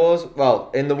 Slang Wars. Well,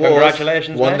 in the wars.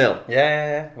 Congratulations, 1-0.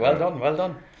 Yeah. Well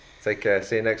done. Take care.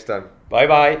 See you next time.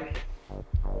 Bye.